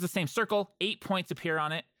 She draws the same circle. 8 points appear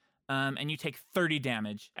on it, and you take 30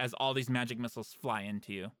 damage as all these magic missiles fly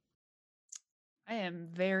into you. I am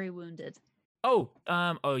very wounded. Oh,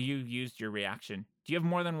 you used your reaction. Do you have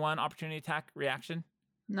more than one opportunity attack reaction?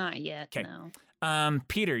 Not yet. 'Kay. No.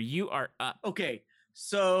 Peter, you are up. Okay,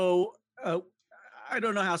 so I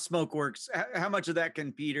don't know how smoke works. How much of that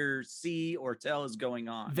can Peter see or tell is going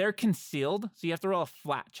on? They're concealed, so you have to roll a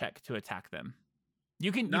flat check to attack them.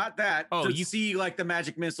 You can Not that. Oh, to you- see like the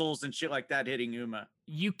magic missiles and shit like that hitting Uma.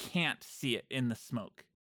 you can't see it in the smoke.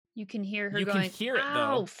 You can hear her You going, can hear it "Ow,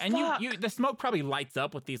 though, and fuck." the smoke probably lights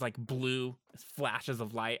up with these like blue flashes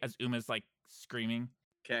of light as Uma's like screaming.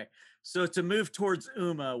 Okay. So to move towards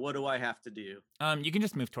Uma, what do I have to do? You can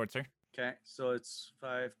just move towards her. Okay. So it's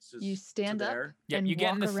 5 to You stand to up there. Yeah, and you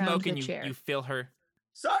get in the walk around smoke the and chair. you feel her.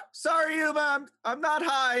 Sorry, Uma. I'm not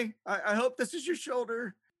high. I hope this is your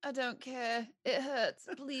shoulder. I don't care. It hurts.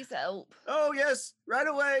 Please help. Oh yes, right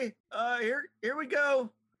away. Here we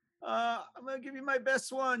go. I'm gonna give you my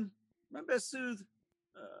best one, my best soothe.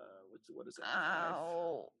 What is it?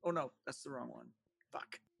 Ow. Oh no, that's the wrong one.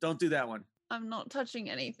 Fuck. Don't do that one. I'm not touching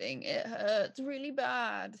anything. It hurts really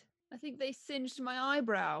bad. I think they singed my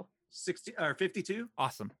eyebrow. 60 or 52.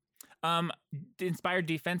 Awesome. The inspired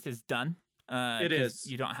defense is done. It 'cause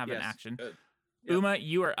is. You don't have an Yes. action. Good. Yep. Uma,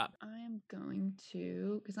 you are up. I am going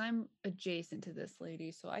to, because I'm adjacent to this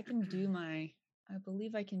lady, so I can do I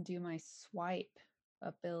believe I can do my swipe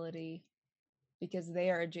ability because they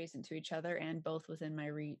are adjacent to each other and both within my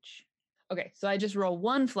reach. Okay, so I just roll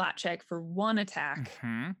one flat check for one attack.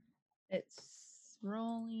 Mhm. It's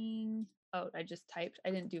rolling. Oh, I just typed. I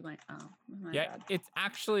didn't do my Yeah, bad. it's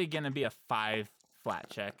actually gonna be a 5 flat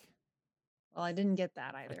check. Well, I didn't get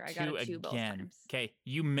that A either. I got a 2 both times. Okay,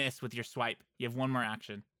 you miss with your swipe. You have one more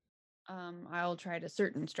action. I'll try to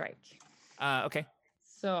certain strike. Okay.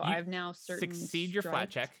 So You I've now certain Succeed your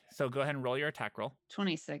flat striked. check. So go ahead and roll your attack roll.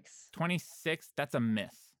 26. 26, that's a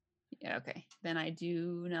miss. Yeah, okay. Then I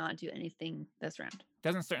do not do anything this round.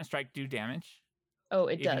 Doesn't certain strike do damage? Oh,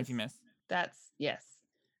 it even does. if you miss? That's yes.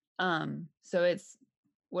 So it's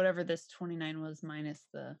whatever this 29 was minus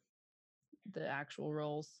the actual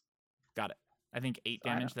rolls. Got it. I think 8 So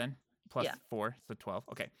I damage then. Plus yeah. 4, so 12.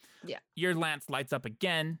 Okay. Yeah. Your lance lights up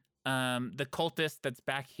again. The cultist that's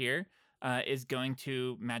back here is going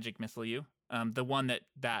to magic missile you. The one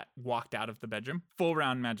that walked out of the bedroom. Full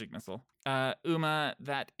round magic missile. Uma,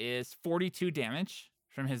 that is 42 damage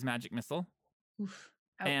from his magic missile. Oof.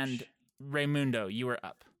 Ouch. And Raymundo, you are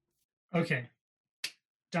up. Okay.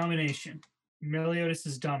 Domination. Meliodas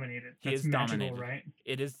is dominated. He That's is magical, dominated. right?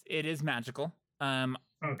 It is magical.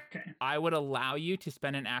 Okay. I would allow you to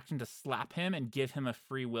spend an action to slap him and give him a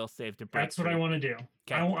free will save to break That's what I free. want to do.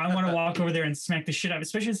 Okay. I want to walk over there and smack the shit out of,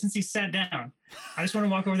 especially since he sat down. I just want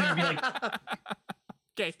to walk over there and be like,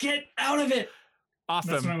 Okay. get out of it.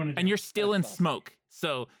 Awesome. That's what I want to do. And you're still in That's awesome. smoke.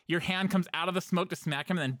 So your hand comes out of the smoke to smack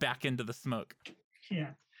him and then back into the smoke.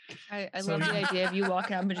 Yeah. I So- love the idea of you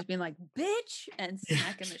walking up and just being like, bitch, and Yeah.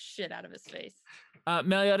 smacking the shit out of his face.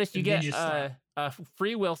 Meliodas, you And then get you slap. a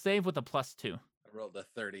free will save with a +2. I rolled a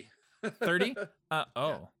 30. 30?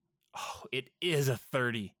 Oh, it is a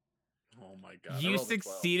 30. Oh my god. I You rolled a 12.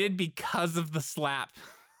 succeeded because of the slap.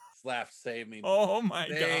 Slap saved me. Oh my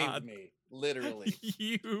saved god. me. Literally.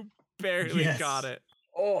 You barely Yes. got it.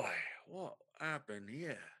 Oh, what happened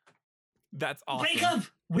here? That's awesome. Wake up.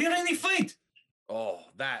 We're in the fight. Oh,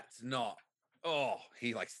 that's not. Oh,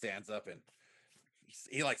 he like stands up and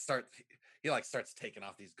he starts taking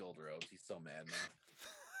off these gold robes. He's so mad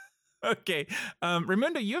now. Okay.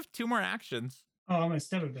 Raimundo, you have 2 more actions. Oh, I'm going to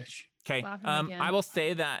stab a bitch. Okay. Slap him again. I will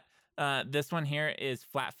say that this one here is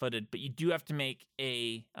flat-footed, but you do have to make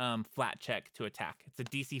a flat check to attack. It's a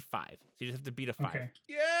DC 5, so you just have to beat a 5. Okay.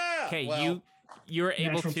 Yeah. Okay, well, you're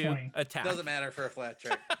able Natural to 20. attack. doesn't matter for a flat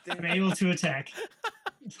check. I'm able to attack.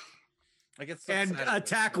 I get so And excited for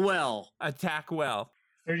attack this. well. Attack well.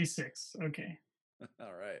 36. Okay.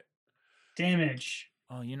 All right. Damage.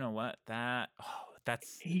 Oh, you know what?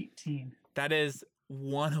 That's 18. that is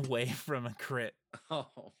 1 away from a crit. Oh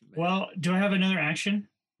man. Well, do I have another action?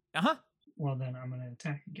 Uh-huh. Well, then I'm going to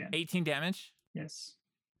attack again. 18 damage. Yes.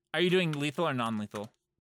 Are you doing lethal or non-lethal?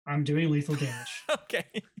 I'm doing lethal damage. Okay.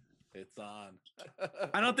 It's on.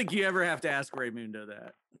 I don't think you ever have to ask Raymundo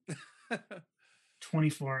that.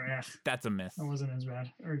 24. Yeah, That's a miss. that wasn't as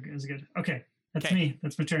bad or as good. Okay. That's 'Kay. me.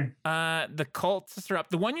 That's my turn. The cultists are up.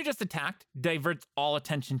 The one you just attacked diverts all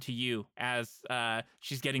attention to you as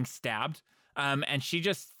she's getting stabbed. And she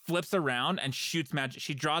just flips around and shoots magic.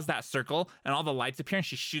 She draws that circle and all the lights appear and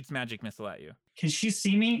she shoots magic missile at you. Can she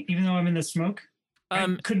see me even though I'm in the smoke? I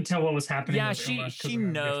couldn't tell what was happening. Yeah, with Uma 'cause she of the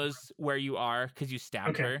knows where you are because you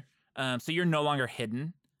stabbed Okay. her. So you're no longer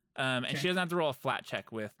hidden. And Okay. she doesn't have to roll a flat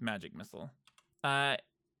check with magic missile. As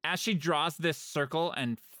she draws this circle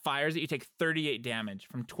and fires it, you take 38 damage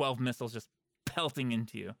from 12 missiles just pelting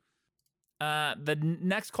into you. The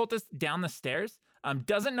next cultist down the stairs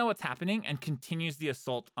doesn't know what's happening and continues the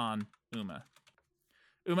assault on Uma.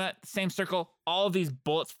 Uma, same circle, all of these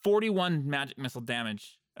bullets, 41 magic missile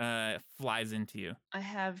damage flies into you. I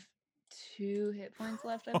have 2 hit points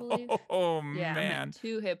left, I believe. Oh Yeah, man.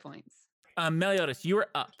 2 hit points. Meliodas, you are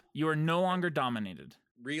up. You are no longer dominated.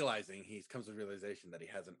 Realizing he comes to the realization that he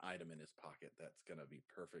has an item in his pocket that's gonna be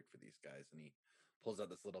perfect for these guys, and he pulls out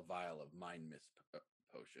this little vial of mind mist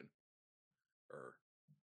potion or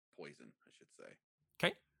poison, I should say.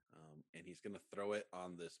 Okay. And he's gonna throw it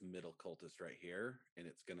on this middle cultist right here, and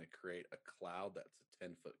it's gonna create a cloud that's a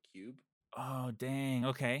 10-foot cube. Oh dang.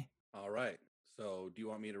 Okay. All right. So, do you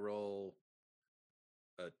want me to roll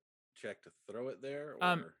a check to throw it there?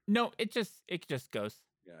 Or? No, it just goes.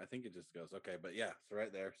 Yeah, I think it just goes. Okay, but yeah, so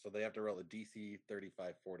right there. So they have to roll a DC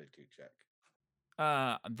 35 fortitude check.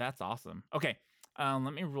 That's awesome. Okay.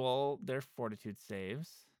 Let me roll their fortitude saves.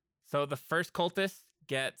 So the first cultist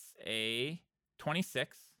gets a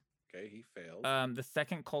 26. Okay, he fails. The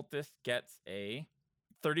second cultist gets a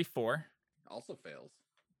 34. Also fails.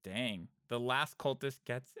 Dang. The last cultist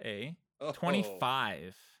gets a Oh,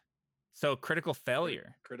 25. So critical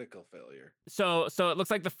failure. Critical failure. So it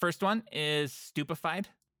looks like the first one is stupefied.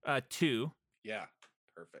 2. Yeah,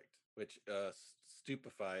 perfect. Which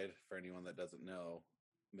stupefied, for anyone that doesn't know,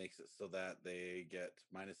 makes it so that they get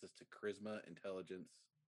minuses to charisma, intelligence,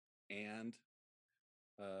 and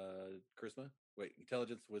charisma. Wait,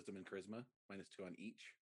 intelligence, wisdom, and charisma, -2 on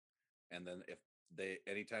each. And then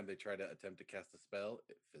anytime they try to attempt to cast a spell,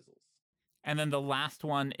 it fizzles. And then the last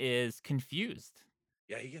one is confused.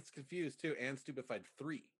 Yeah, he gets confused too, and stupefied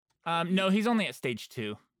 3. No, he's only at stage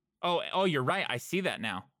 2. Oh, you're right. I see that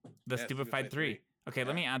now. The Yeah, stupefied 3. Okay, Yeah.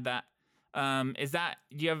 let me add that. Is that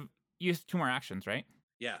you have 2 more actions, right?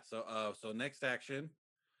 Yeah. So next action,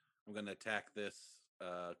 I'm gonna attack this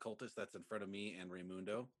cultist that's in front of me and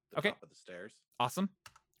Raimundo. The top of the stairs. Awesome.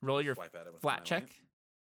 Roll your Swipe at it with flat my check. lance.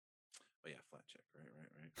 Oh yeah, flat check.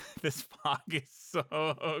 Right. This fog is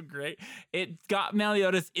so great. It got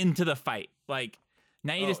Meliodas into the fight. Like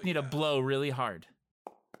now you just need to blow really hard.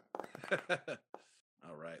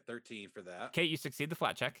 All right, 13 for that. Okay, you succeed the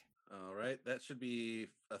flat check. All right, that should be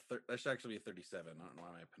that should actually be a 37. I don't know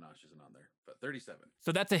why my panache isn't on there, but 37.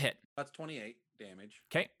 So that's a hit. That's 28 damage.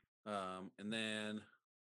 Okay. And then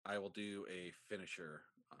I will do a finisher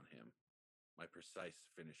on him, my precise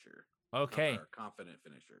finisher. Okay. Or confident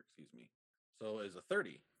finisher, excuse me. So it's a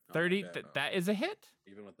 30. 30. That is a hit.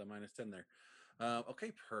 Even with the -10 there.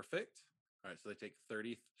 Okay, perfect. All right, so they take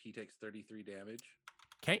 30. He takes 33 damage.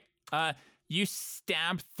 Okay. You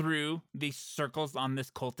stab through the circles on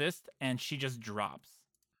this cultist, and she just drops.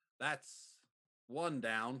 That's 1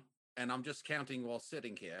 down, and I'm just counting while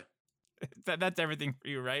sitting here. That's everything for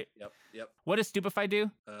you, right? Yep. What does Stupefy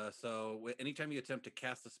do? So anytime you attempt to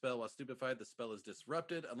cast a spell while stupefied, the spell is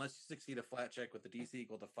disrupted unless you succeed a flat check with a DC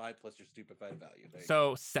equal to 5 plus your stupefied value.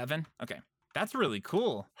 So 7. Okay, that's really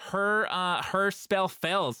cool. Her spell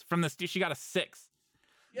fails from the she got a 6.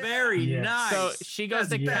 Yeah. Very nice. So she goes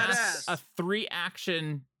to cast badass. a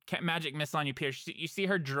 3-action magic missile on you, Peter. You see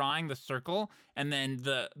her drawing the circle, and then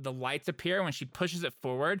the lights appear. When she pushes it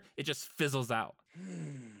forward, it just fizzles out.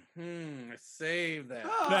 I saved that.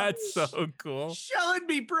 Oh, That's so cool. Shall it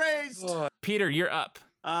be praised? Peter, you're up.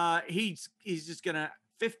 He's just gonna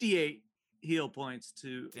 58 heal points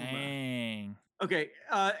to Uma. Dang. Okay,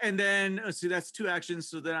 and then so that's 2 actions.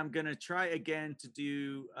 So then I'm gonna try again to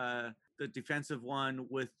do the defensive one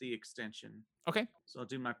with the extension. Okay. So I'll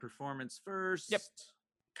do my performance first. Yep.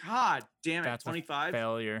 God damn it, That's 25.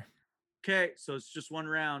 Failure. Okay, so it's just 1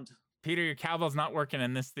 round. Peter, your cowbell's not working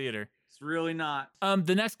in this theater. It's really not.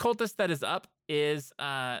 The next cultist that is up is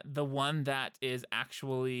the one that is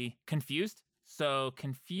actually confused. So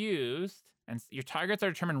confused, and your targets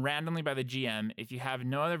are determined randomly by the GM. If you have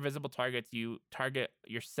no other visible targets, you target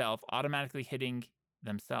yourself, automatically hitting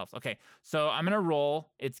themselves. Okay, so I'm gonna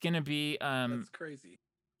roll. It's gonna be That's crazy.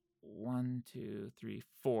 1, 2, 3,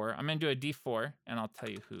 4. I'm gonna do a D4, and I'll tell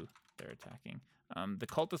you who they're attacking. The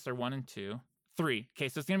cultists are 1 and 2. 3. Okay,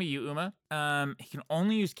 so it's gonna be you, Uma. He can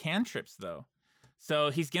only use cantrips though. So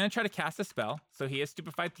he's gonna try to cast a spell. So he is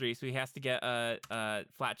stupefied 3, so he has to get a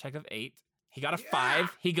flat check of 8. He got a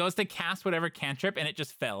 5. He goes to cast whatever cantrip, and it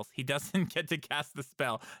just fails. He doesn't get to cast the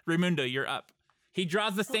spell. Raimundo, you're up. He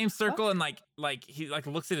draws the same circle and like he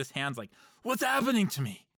looks at his hands like, what's happening to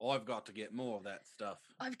me? I've got to get more of that stuff.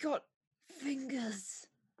 I've got fingers.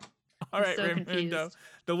 All right, so Raimundo. confused.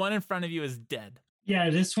 The one in front of you is dead. Yeah,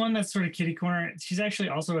 this one that's sort of kitty corner. She's actually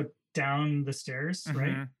also down the stairs,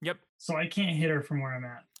 right? Mhm. Yep. So I can't hit her from where I'm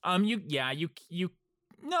at. You.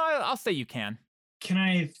 No, I'll say you can. Can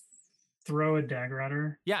I throw a dagger at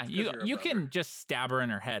her? Yeah, Because you're you above can her. just stab her in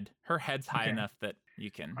her head. Her head's high Okay. enough that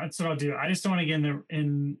you can. That's what I'll do. I just don't want to get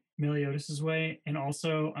in Meliodas's way, and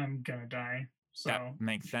also I'm gonna die. So That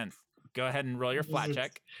makes sense. Go ahead and roll your This flat is-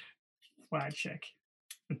 check. flat check.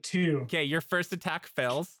 A 2. Okay, your first attack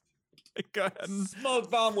fails. Go ahead. Smoke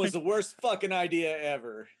bomb was the worst fucking idea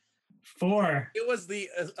ever. 4. It was the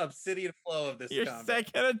obsidian flow of this Your combat.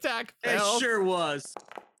 second attack It fails. sure was.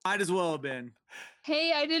 Might as well have been.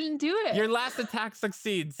 Hey, I didn't do it. Your last attack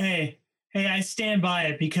succeeds. Hey, I stand by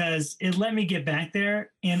it because it let me get back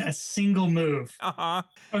there in a single move. Uh-huh.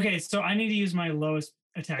 Okay, so I need to use my lowest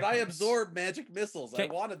attack. But I bonus. absorbed magic missiles. I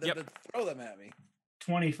Okay, wanted them yep. to throw them at me.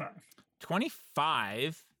 25.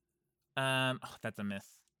 25. That's a miss.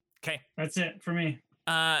 Okay. That's it for me.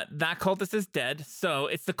 That cultist is dead. So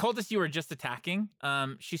it's the cultist you were just attacking.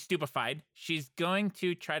 She's stupefied. She's going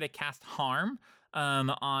to try to cast harm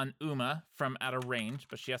on Uma from out of range,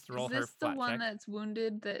 but she has to roll Is her this the flat one check. that's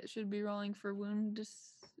wounded that should be rolling for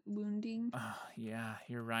wounding? Oh, yeah,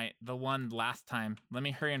 you're right. The one last time. Let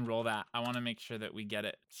me hurry and roll that. I want to make sure that we get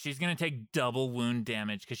it. She's going to take double wound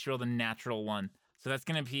damage because she rolled a natural 1. So that's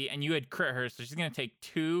going to be, and you had crit her, so she's going to take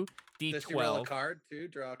 2d12. Does she roll a card too?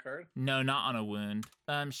 Draw a card? No, not on a wound.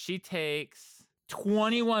 She takes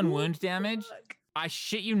 21 wound damage. I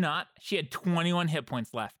shit you not. She had 21 hit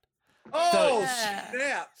points left. Oh, Yeah.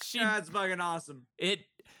 snap. She That's fucking awesome.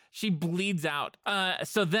 she bleeds out.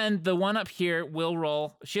 So then the one up here will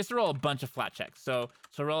roll. She has to roll a bunch of flat checks. So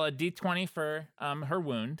roll a d20 for her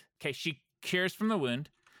wound. Okay, she cures from the wound.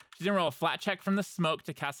 She's gonna roll a flat check from the smoke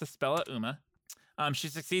to cast the spell at Uma. She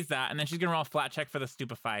succeeds that, and then she's gonna roll a flat check for the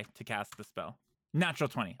stupefy to cast the spell. Natural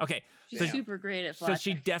 20. Okay, She's so super great at so flat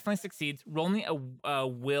she checks. definitely succeeds. Roll me a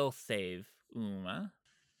will save, Uma.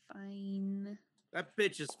 Fine. That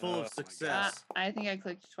bitch is full Oh of my success. I think I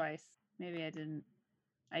clicked twice. Maybe I didn't.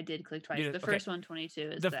 I did click twice. You did- The okay. first one, 22,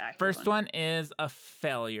 is The the accurate first one is a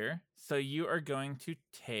failure. So you are going to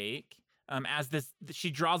take as this she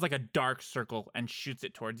draws like a dark circle and shoots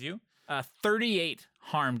it towards you. 38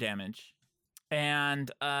 harm damage.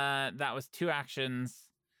 And that was 2 actions.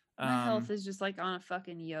 My health is just like on a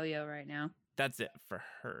fucking yo-yo right now. That's it for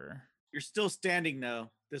her. You're still standing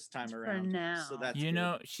though this time For around. now. So that's You good.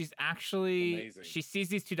 know, she's actually Amazing. she sees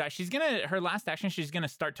these 2 dice. She's gonna her last action, she's gonna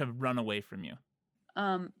start to run away from you.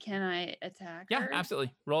 Can I attack Yeah, her?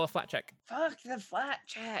 absolutely. Roll a flat check. Fuck the flat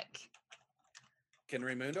check. Can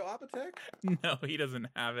Raimundo op attack? No, he doesn't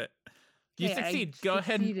have it. You Okay, I succeed. Go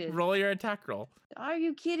ahead and succeeded. roll your attack roll. Are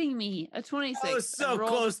you kidding me? A 26. was so I rolled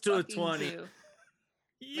close to a fucking 20. 2.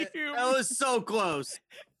 You That was so close.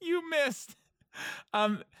 You missed.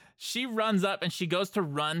 She runs up and she goes to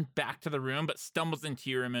run back to the room, but stumbles into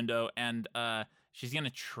you, Raimundo, and she's gonna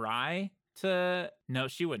try to. No,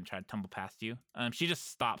 she wouldn't try to tumble past you. She just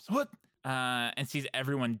stops. What? And sees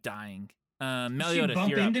everyone dying. Did she Meliodas, bump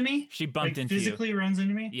you're up. into me? She bumped Like, into physically runs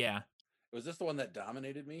into me? you. Yeah. Was this the one that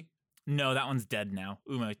dominated me? No, that one's dead now.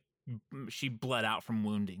 Uma, she bled out from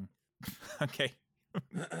wounding. Okay.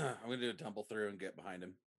 I'm gonna do a tumble through and get behind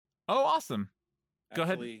him. Oh, awesome. Go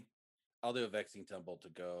ahead. Actually, I'll do a vexing tumble to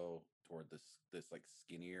go toward this like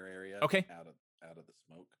skinnier area. Okay. Out of the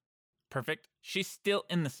smoke. Perfect. She's still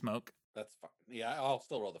in the smoke, That's fine. Yeah, I'll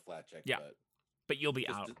still roll the flat check. Yeah, But but you'll be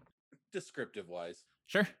just out. descriptive wise,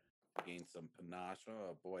 Sure. gain some panache.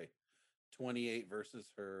 Oh boy, 28 versus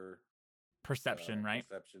her Perception, right?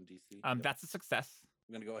 Perception DC. Yep. That's a success.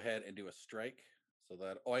 I'm gonna go ahead and do a strike. So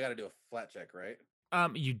that I got to do a flat check, right?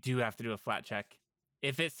 You do have to do a flat check.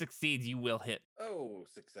 If it succeeds, you will hit. Oh,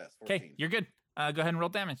 success. 14. Okay, you're good. Go ahead and roll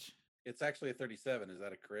damage. It's actually a 37. Is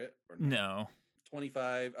that a crit or No.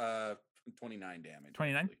 25, 29 damage.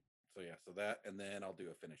 29? actually. So yeah, so that, and then I'll do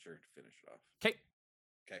a finisher to finish it off. Okay.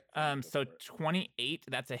 Okay. go So for it. 28,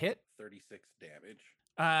 that's a hit. 36 damage.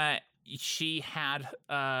 She had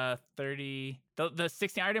 30. The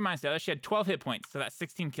 16. I already minus the other. She had 12 hit points, so that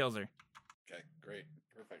 16 kills her. Okay, great,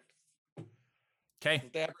 perfect. Okay.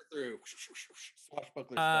 Stab her through.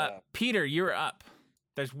 Swashbuckler stab. Peter, you're up.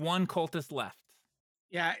 There's one cultist left.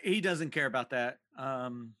 Yeah, he doesn't care about that.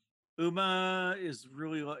 Uma is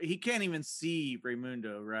really low. He can't even see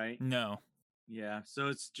Raimundo, right? No. Yeah, so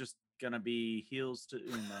it's just gonna be heals to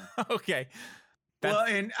Uma. Okay. Well,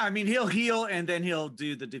 and I mean he'll heal and then he'll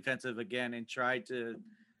do the defensive again and try to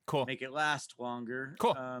Cool. make it last longer.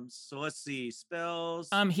 Cool. So let's see spells.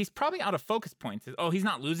 He's probably out of focus points. Oh, he's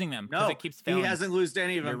not losing them because no, it keeps failing. he hasn't lost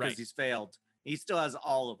any of them You're because right. he's failed. He still has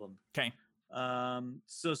all of them. Okay.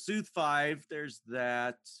 So Soothe 5, there's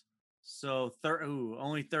that. So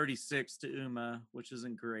only 36 to Uma, which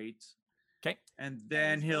isn't great. Okay. And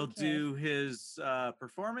then is he'll okay. do his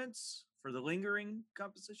performance for the lingering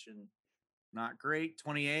composition. Not great.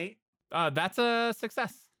 28. That's a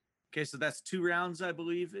success. Okay, so that's 2 rounds, I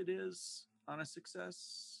believe it is, on a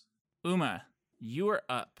success. Uma, you are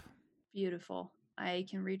up. Beautiful. I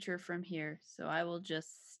can reach her from here, so I will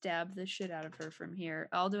just stab the shit out of her from here.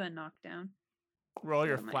 I'll do a knockdown. Roll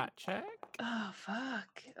your What am I- flat check. Oh,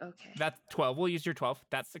 fuck. Okay. That's 12. We'll use your 12.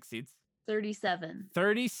 That succeeds. 37.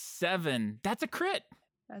 37. That's a crit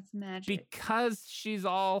That's magic. because she's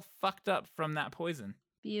all fucked up from that poison.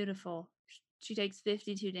 Beautiful. She takes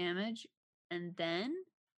 52 damage, and then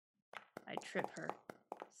I trip her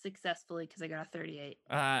successfully because I got a 38.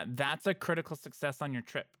 That's a critical success on your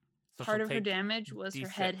trip. So Part she'll of her take damage was her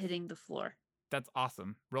head D6. hitting the floor. That's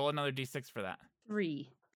awesome. Roll another d6 for that. 3.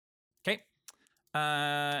 Okay.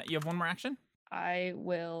 You have one more action? I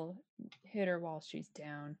will hit her while she's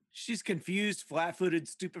down. She's confused, flat-footed,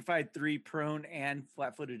 stupefied 3, prone, and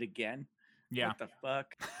flat-footed again. Yeah. What the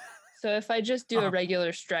fuck? So if I just do Uh-huh. a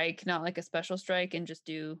regular strike, not like a special strike, and just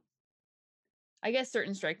do, I guess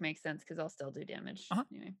certain strike makes sense because I'll still do damage. Uh-huh.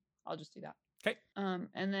 Anyway, I'll just do that. 'Kay.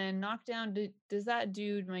 And then knockdown. Does that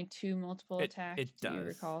do my 2 multiple It attacks? Do you does.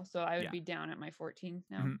 recall? So I would Yeah. be down at my 14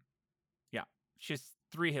 now. Mhm. Yeah. She has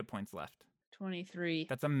 3 hit points left. 23.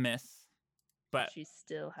 That's a miss. But She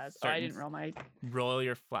still has. Oh, I certain didn't roll my. roll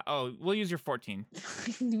your flat. Oh, we'll use your 14.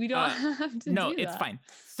 We don't have to. No, do it's that. fine.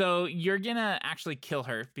 So you're gonna actually kill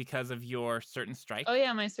her because of your certain strike. Oh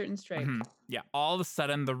yeah, my certain strike. Mhm. Yeah. All of a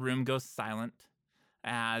sudden, the room goes silent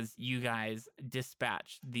as you guys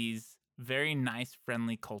dispatch these very nice,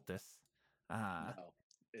 friendly cultists. No,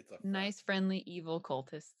 it's a front. Nice, friendly, evil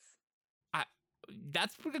cultists.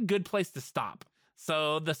 That's a good place to stop.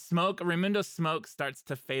 So the smoke, Raimundo's smoke starts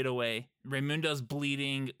to fade away. Raimundo's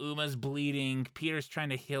bleeding. Uma's bleeding. Peter's trying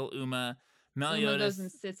to heal Uma. Uma goes Meliodas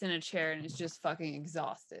and sits in a chair and is just fucking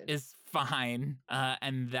exhausted. is fine.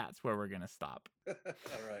 And that's where we're going to stop. All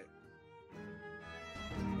right.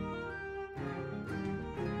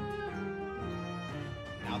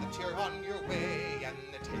 Now that you're on your way and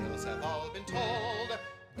the tales have all been told,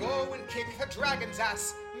 go and kick a dragon's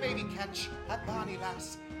ass, maybe catch a bonny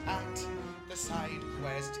lass at the side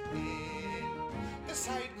quest inn. The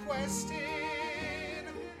side quest inn.